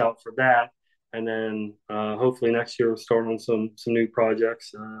kits out for that, and then hopefully next year we'll start on some new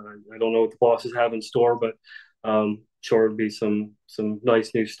projects. I don't know what the bosses have in store, but sure it'll be some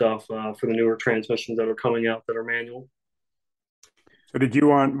nice new stuff for the newer transmissions that are coming out that are manual. So did you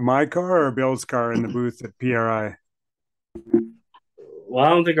want my car or Bill's car in the booth at PRI? Well, I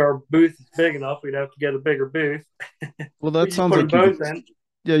don't think our booth is big enough. We'd have to get a bigger booth. Well, that sounds like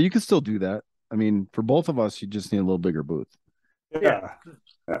yeah, you could still do that. I mean, for both of us, you just need a little bigger booth. Yeah.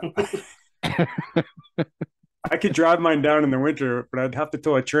 I could drive mine down in the winter, but I'd have to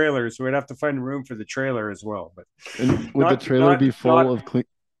tow a trailer, so we'd have to find room for the trailer as well. But would the trailer be full of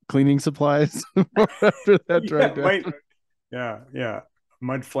cleaning supplies after that drive down? Yeah.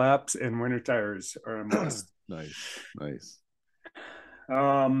 Mud flaps and winter tires are a must. Nice.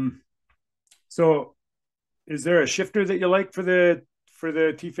 So is there a shifter that you like for the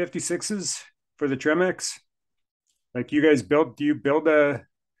T56s for the Tremex? Like do you build a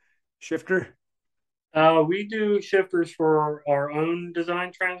shifter? We do shifters for our own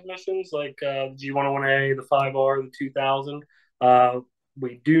design transmissions, like G101A, the 5R, the 2000.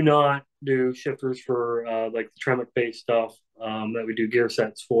 We do not do shifters for like the Tremec based stuff that we do gear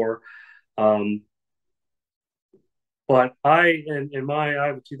sets for. Um, but I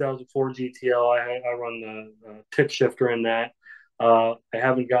have a 2004 GTL. I run the tick shifter in that. I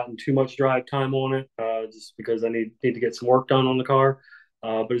haven't gotten too much drive time on it just because I need to get some work done on the car.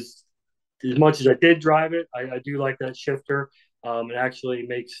 But as much as I did drive it, I do like that shifter. It actually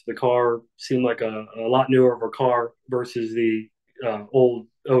makes the car seem like a lot newer of a car versus the old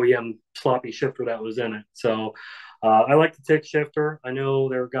OEM sloppy shifter that was in it. So I like the tick shifter. I know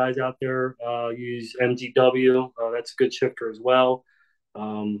there are guys out there use MGW. That's a good shifter as well.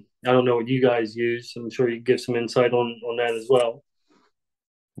 I don't know what you guys use. I'm sure you can give some insight on that as well.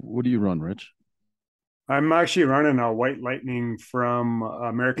 What do you run, Rich? I'm actually running a White Lightning from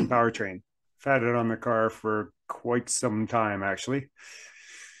American Powertrain. I've had it on the car for quite some time, actually.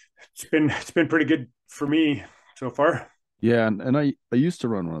 It's been pretty good for me so far. Yeah, and I used to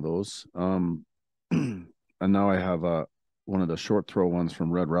run one of those. And now I have one of the short throw ones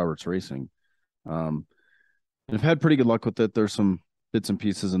from Red Roberts Racing. And I've had pretty good luck with it. There's some bits and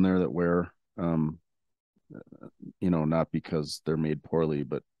pieces in there that wear, not because they're made poorly,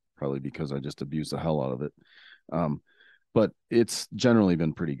 but probably because I just abuse the hell out of it. But it's generally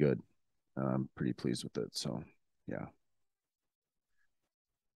been pretty good. I'm pretty pleased with it. So, yeah.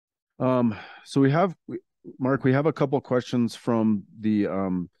 So Mark, we have a couple questions from the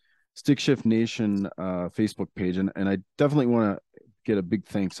Stick Shift Nation Facebook page, and I definitely want to get a big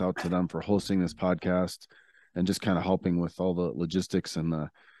thanks out to them for hosting this podcast and just kind of helping with all the logistics and the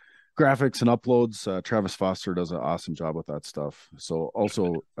graphics and uploads. Travis Foster does an awesome job with that stuff. So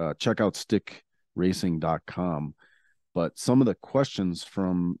also check out stickracing.com. But some of the questions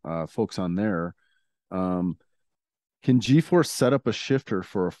from folks on there, can G-Force set up a shifter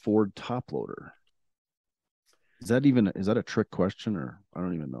for a Ford top loader? Is that a trick question, or I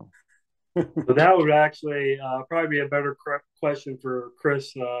don't even know? So that would actually probably be a better question for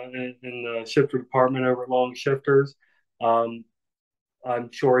Chris in the shifter department over at Long Shifters. I'm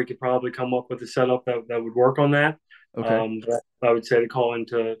sure he could probably come up with a setup that would work on that. Okay. I would say to call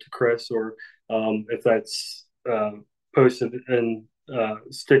into Chris, or if that's posted in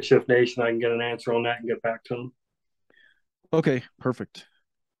Stick Shift Nation, I can get an answer on that and get back to him. Okay, perfect.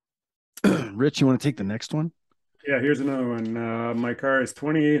 Rich, you want to take the next one? Yeah, here's another one. My car is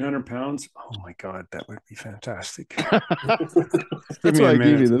 2,800 pounds. Oh my God, that would be fantastic. That's why I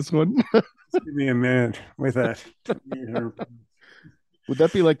gave you this one. Give me a minute with that. Would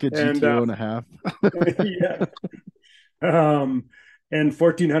that be like a GTO and a half? Yeah. And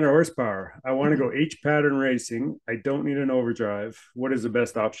 1,400 horsepower. I want to go H pattern racing. I don't need an overdrive. What is the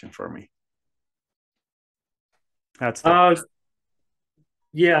best option for me? That's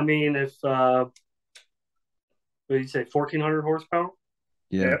yeah, I mean, if what did you say, 1,400 horsepower?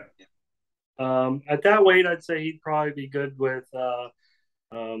 Yeah. At that weight, I'd say he'd probably be good with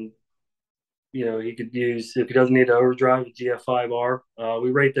he could use, if he doesn't need to overdrive, a GF5R.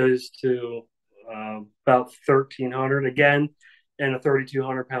 We rate those to about 1,300 again, in a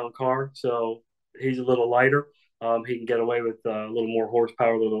 3,200 pound car. So he's a little lighter. He can get away with a little more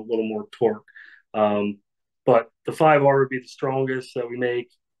horsepower, a little more torque. But the 5R would be the strongest that we make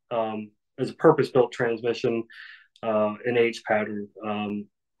as a purpose-built transmission in H pattern.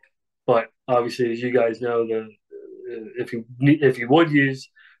 But obviously, as you guys know, if you would use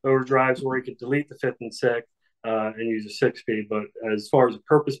overdrives, where you could delete the fifth and sixth and use a 6-speed. But as far as a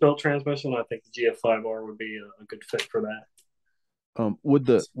purpose-built transmission, I think the GF5R would be a good fit for that. Would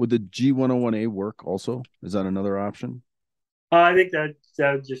the G101A work also? Is that another option? I think that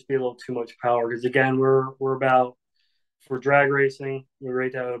would just be a little too much power, because again, we're about, for drag racing, we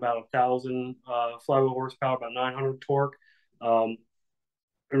rate that at about 1,000 flywheel horsepower, about 900 torque. And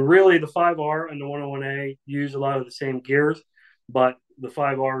really, the 5R and the 101A use a lot of the same gears, but the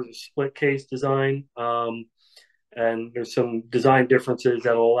 5R is a split case design, and there's some design differences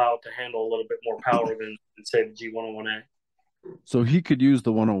that will allow it to handle a little bit more power than say, the G101A. So he could use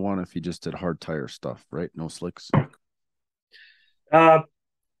the 101 if he just did hard tire stuff, right? No slicks. Yeah.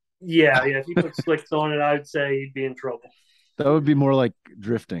 If he put slicks on it, I would say he'd be in trouble. That would be more like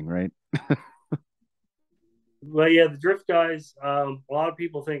drifting, right? Well, yeah, the drift guys, a lot of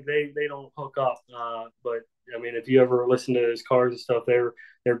people think they don't hook up, but I mean, if you ever listen to his cars and stuff, they're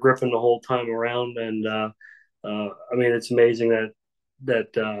gripping the whole time around, and I mean, it's amazing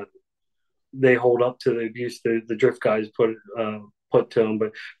that they hold up to the abuse the drift guys put to them.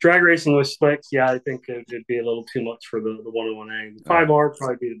 But drag racing with slicks, yeah, I think it'd be a little too much for the 101A. The 5R would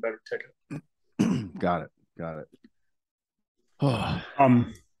probably be the better ticket. Got it.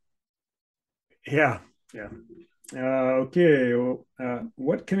 Yeah. Okay. Well,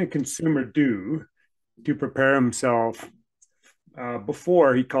 what can a consumer do to prepare himself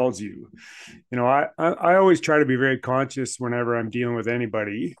before he calls you? I always try to be very conscious whenever I'm dealing with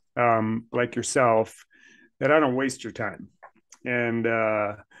anybody like yourself, that I don't waste your time. And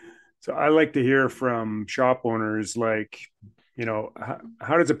so I like to hear from shop owners, like,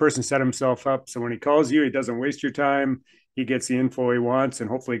 how does a person set himself up so when he calls you, he doesn't waste your time, he gets the info he wants, and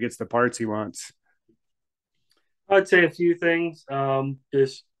hopefully gets the parts he wants? I'd say a few things.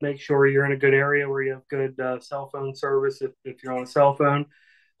 Just make sure you're in a good area where you have good cell phone service. If you're on a cell phone,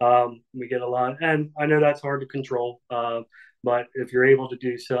 we get a lot, and I know that's hard to control. But if you're able to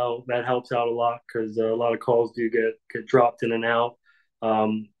do so, that helps out a lot, because a lot of calls do get dropped in and out.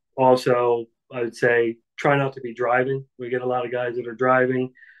 Also, I would say try not to be driving. We get a lot of guys that are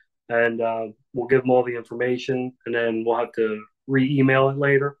driving, and we'll give them all the information, and then we'll have to re-email it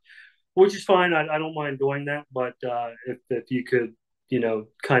later, which is fine. I don't mind doing that, but if you could,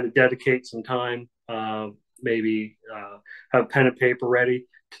 kind of dedicate some time, maybe have pen and paper ready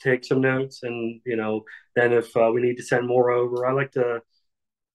to take some notes, and then if we need to send more over, I like to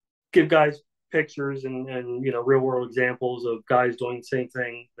give guys pictures and real world examples of guys doing the same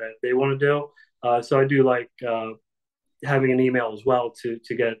thing that they want to do. So I do like having an email as well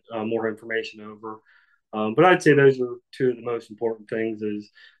to get more information over. But I'd say those are two of the most important things: is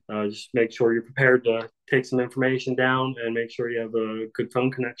just make sure you're prepared to take some information down, and make sure you have a good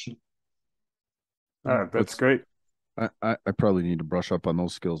phone connection. That's great. I probably need to brush up on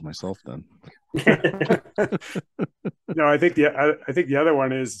those skills myself then. No, I think the other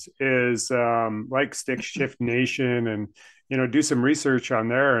one is like Stick Shift Nation, and do some research on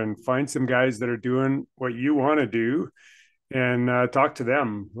there and find some guys that are doing what you want to do, and talk to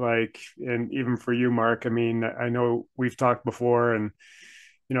them. And even for you, Mark, I mean, I know we've talked before, and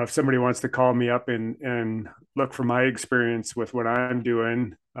if somebody wants to call me up and look for my experience with what I'm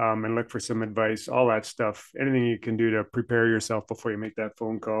doing, and look for some advice, all that stuff, anything you can do to prepare yourself before you make that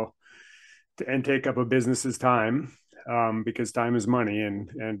phone call, and take up a business's time, because time is money,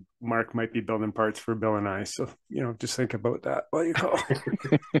 and Mark might be building parts for Bill and I. So, just think about that while you call.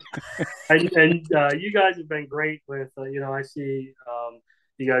 and you guys have been great with, I see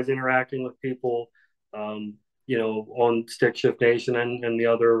you guys interacting with people, on Stick Shift Nation and the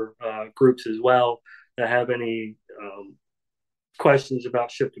other groups as well, that have any questions about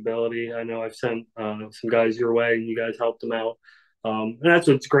shiftability. I know I've sent some guys your way, and you guys helped them out. And that's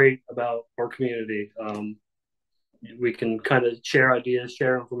what's great about our community. We can kind of share ideas,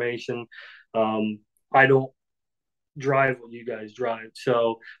 share information. I don't drive what you guys drive,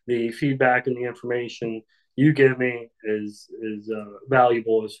 so the feedback and the information you give me is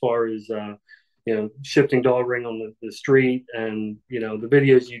valuable, as far as shifting dog ring on the street, and the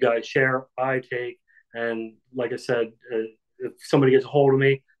videos you guys share, I take. And like I said, if somebody gets a hold of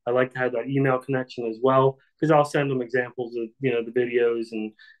me, I like to have that email connection as well, because I'll send them examples of the videos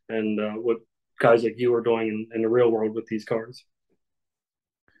and what guys like you are doing in the real world with these cars.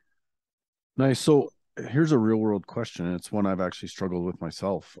 Nice. So here's a real world question, and it's one I've actually struggled with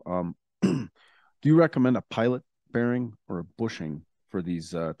myself. Do you recommend a pilot bearing or a bushing for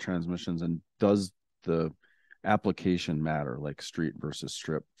these transmissions, and does the application matter, like street versus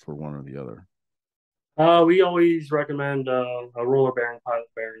strip, for one or the other? We always recommend a roller bearing, pilot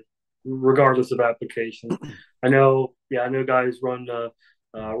bearing, regardless of application. I know guys run the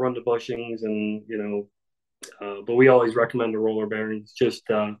bushings, and but we always recommend the roller bearings, just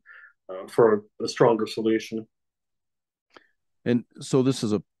for a stronger solution. And so this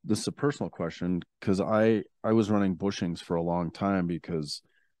is a personal question, because I was running bushings for a long time, because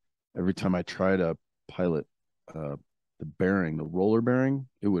every time I try to pilot the roller bearing,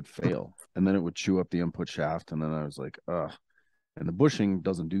 it would fail, and then it would chew up the input shaft, and then I was like, ugh. And the bushing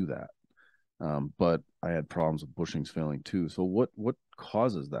doesn't do that. But I had problems with bushings failing too. So what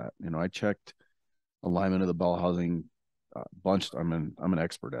causes that? I checked alignment of the bell housing bunch. I'm an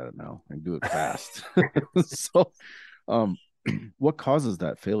expert at it now. I can do it fast. So what causes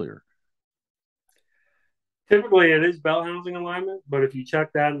that failure? Typically, it is bell housing alignment, but if you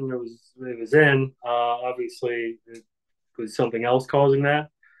check that and it was in, obviously it was something else causing that.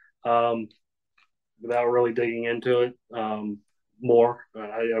 Without really digging into it more,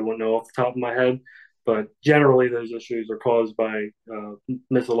 I wouldn't know off the top of my head, but generally those issues are caused by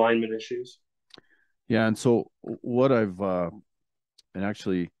misalignment issues. Yeah, and so what I've and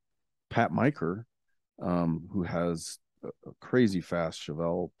actually Pat Miker, who has a crazy fast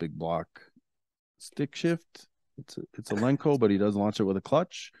Chevelle big block stick shift. It's a Lenko, but he does launch it with a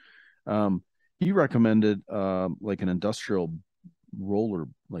clutch. He recommended like an industrial roller,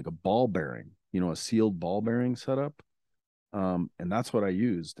 like a ball bearing, a sealed ball bearing setup. And that's what I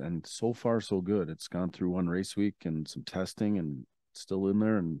used. And so far, so good. It's gone through one race week and some testing and still in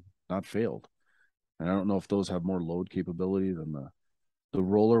there and not failed. And I don't know if those have more load capability than the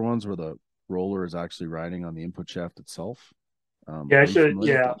roller ones where the roller is actually riding on the input shaft itself. Yeah,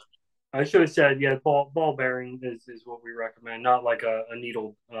 I should have said, ball bearing is what we recommend, not like a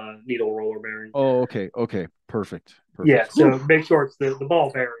needle roller bearing. Oh, okay, perfect. Yeah, so make sure it's the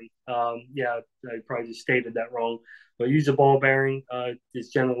ball bearing. I probably just stated that wrong, but use a ball bearing. It's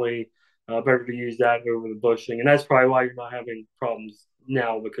generally better to use that over the bushing, and that's probably why you're not having problems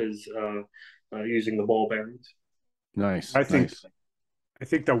now, because using the ball bearings. Nice. I think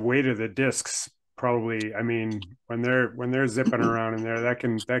the weight of the discs probably, I mean, when they're zipping around in there, that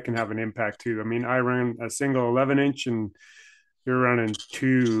can have an impact too. I mean, I ran a single 11-inch and you're running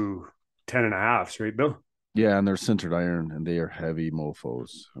 2 10.5s, right, Bill? Yeah, and they're sintered iron and they are heavy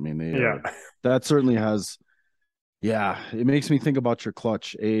mofos. I mean, that certainly has, it makes me think about your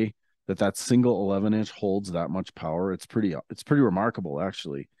clutch. That single 11-inch holds that much power. It's pretty remarkable,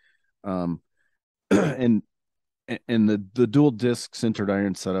 actually. And the dual disc sintered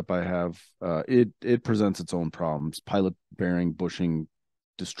iron setup I have, it presents its own problems. Pilot bearing bushing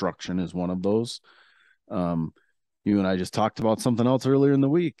destruction is one of those. You and I just talked about something else earlier in the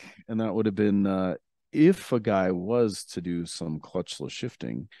week, and that would have been if a guy was to do some clutchless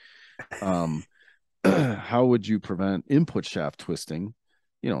shifting, how would you prevent input shaft twisting?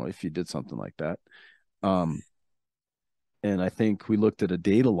 If you did something like that. And I think we looked at a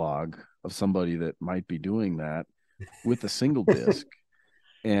data log of somebody that might be doing that with a single disc,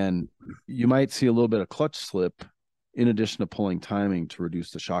 and you might see a little bit of clutch slip in addition to pulling timing to reduce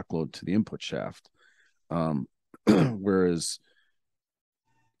the shock load to the input shaft. Whereas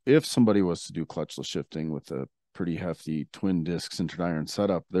if somebody was to do clutchless shifting with a pretty hefty twin disc sintered iron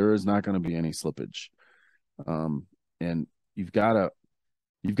setup, there is not going to be any slippage. And you've got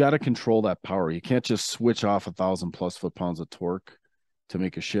to control that power. You can't just switch off 1,000+ foot-pounds of torque to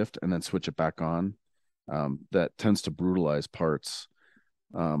make a shift and then switch it back on. That tends to brutalize parts.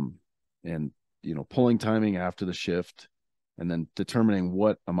 And pulling timing after the shift and then determining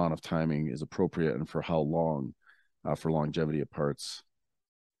what amount of timing is appropriate and for how long, for longevity of parts,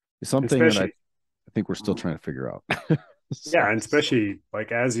 is something that I think we're still trying to figure out. Yeah, and especially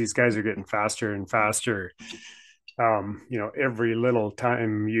like as these guys are getting faster and faster, every little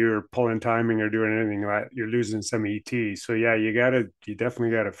time you're pulling timing or doing anything like that, you're losing some ET. So yeah, you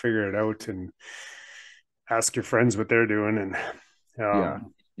definitely gotta figure it out and ask your friends what they're doing. And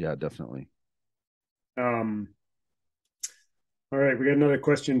yeah, definitely. All right, we got another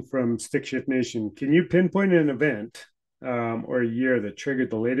question from Stick Shift Nation. Can you pinpoint an event or a year that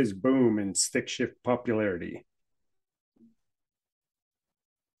triggered the latest boom in stick shift popularity?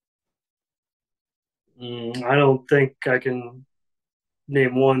 I don't think I can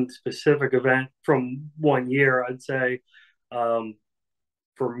name one specific event from one year. I'd say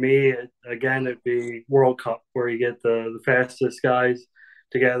for me, it'd be World Cup, where you get the fastest guys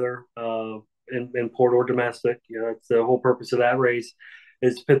together in port or domestic. That's the whole purpose of that race,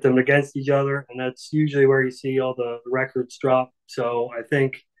 is to pit them against each other, and that's usually where you see all the records drop. So I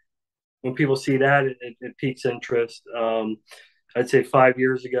think when people see that, it piques interest. I'd say 5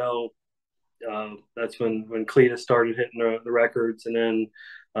 years ago, that's when Cletus started hitting the records, and then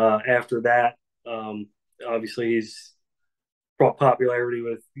after that, obviously he's brought popularity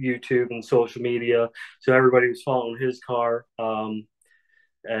with YouTube and social media, so everybody was following his car.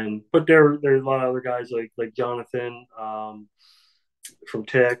 But there's a lot of other guys like Jonathan from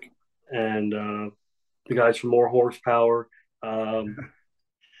Tech, and the guys from More Horsepower, Joel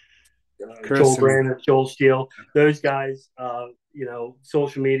Brandon, Joel Steele, those guys.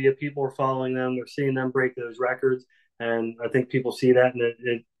 Social media, people are following them. They're seeing them break those records, and I think people see that, and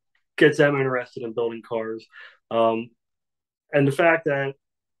it gets them interested in building cars. And the fact that a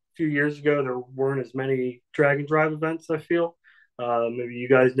few years ago there weren't as many drag and drive events, I feel. Maybe you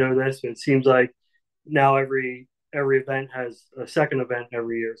guys know this, but it seems like now every event has a second event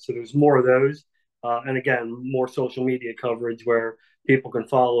every year. So there's more of those. And again, more social media coverage where people can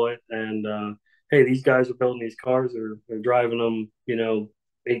follow it. And hey, these guys are building these cars, or they're driving them,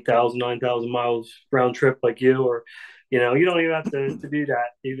 8,000, 9,000 miles round trip like you, or, you don't even have to do that,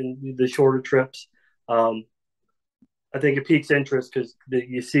 even the shorter trips. I think it piques interest because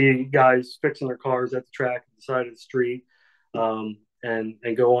you see guys fixing their cars at the track at the side of the street, and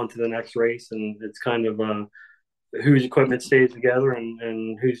go on to the next race. And it's kind of whose equipment stays together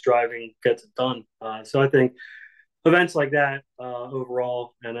and who's driving gets it done. So I think events like that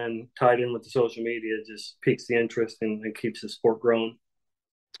overall, and then tied in with the social media, just piques the interest and keeps the sport growing.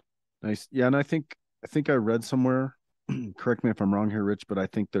 Nice. Yeah, and I think I read somewhere, correct me if I'm wrong here, Rich, but I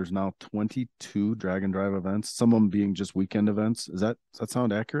think there's now 22 drag and drive events, some of them being just weekend events. Does that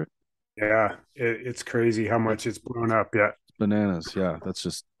sound accurate? Yeah, it's crazy how much it's blown up. Yeah. Bananas. Yeah,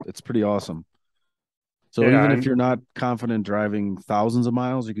 it's pretty awesome. So Yeah, even if you're not confident driving thousands of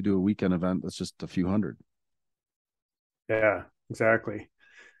miles, you could do a weekend event that's just a few hundred. yeah, exactly.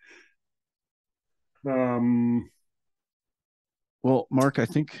 Well, Mark, I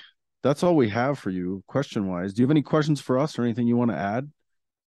think that's all we have for you question wise. Do you have any questions for us or anything you want to add?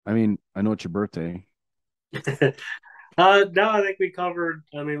 I mean, I know it's your birthday. No, I think we covered.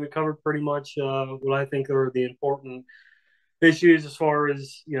 I mean, we covered pretty much what I think are the important issues as far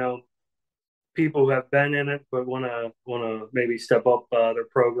as people who have been in it but want to maybe step up their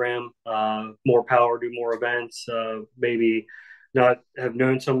program, more power, do more events, maybe not have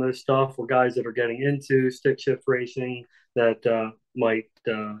known some of this stuff, or guys that are getting into stick shift racing that might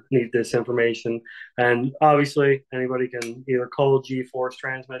need this information. And obviously, anybody can either call G-Force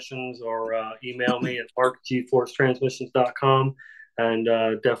Transmissions or email me at mark@gforcetransmissions.com.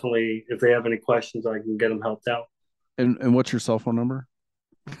 And definitely, if they have any questions, I can get them helped out. And what's your cell phone number?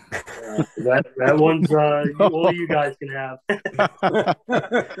 That one's only you guys can have.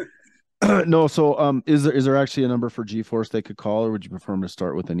 No, so is there actually a number for G-Force they could call, or would you prefer them to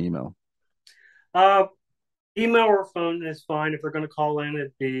start with an email? Email or phone is fine. If they're going to call in,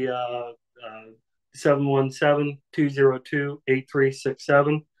 it'd be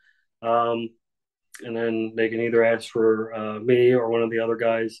 717-202-8367. And then they can either ask for me or one of the other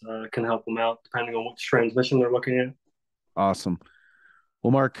guys can help them out, depending on which transmission they're looking at. Awesome.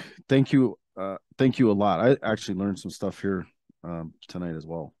 Well, Mark, thank you. Thank you a lot. I actually learned some stuff here tonight as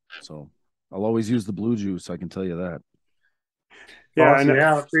well. So I'll always use the blue juice. I can tell you that. Yeah, awesome.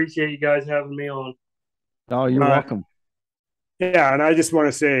 I appreciate you guys having me on. Oh, you're welcome. Yeah, and I just want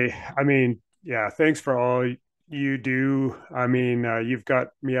to say, I mean, yeah, thanks for all you do. I mean, you've got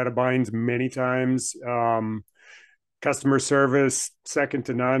me out of binds many times. Customer service, second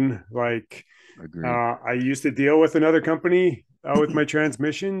to none. Like, I used to deal with another company with my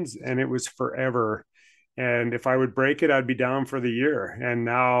transmissions, and it was forever. And if I would break it, I'd be down for the year. And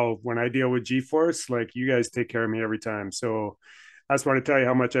now when I deal with G-Force, like, you guys take care of me every time. So I just want to tell you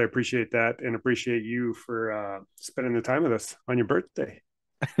how much I appreciate that, and appreciate you for spending the time with us on your birthday.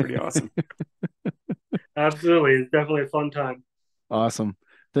 Pretty awesome. Absolutely. It's definitely a fun time. Awesome.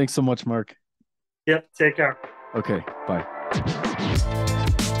 Thanks so much, Mark. Yep. Take care. Okay. Bye.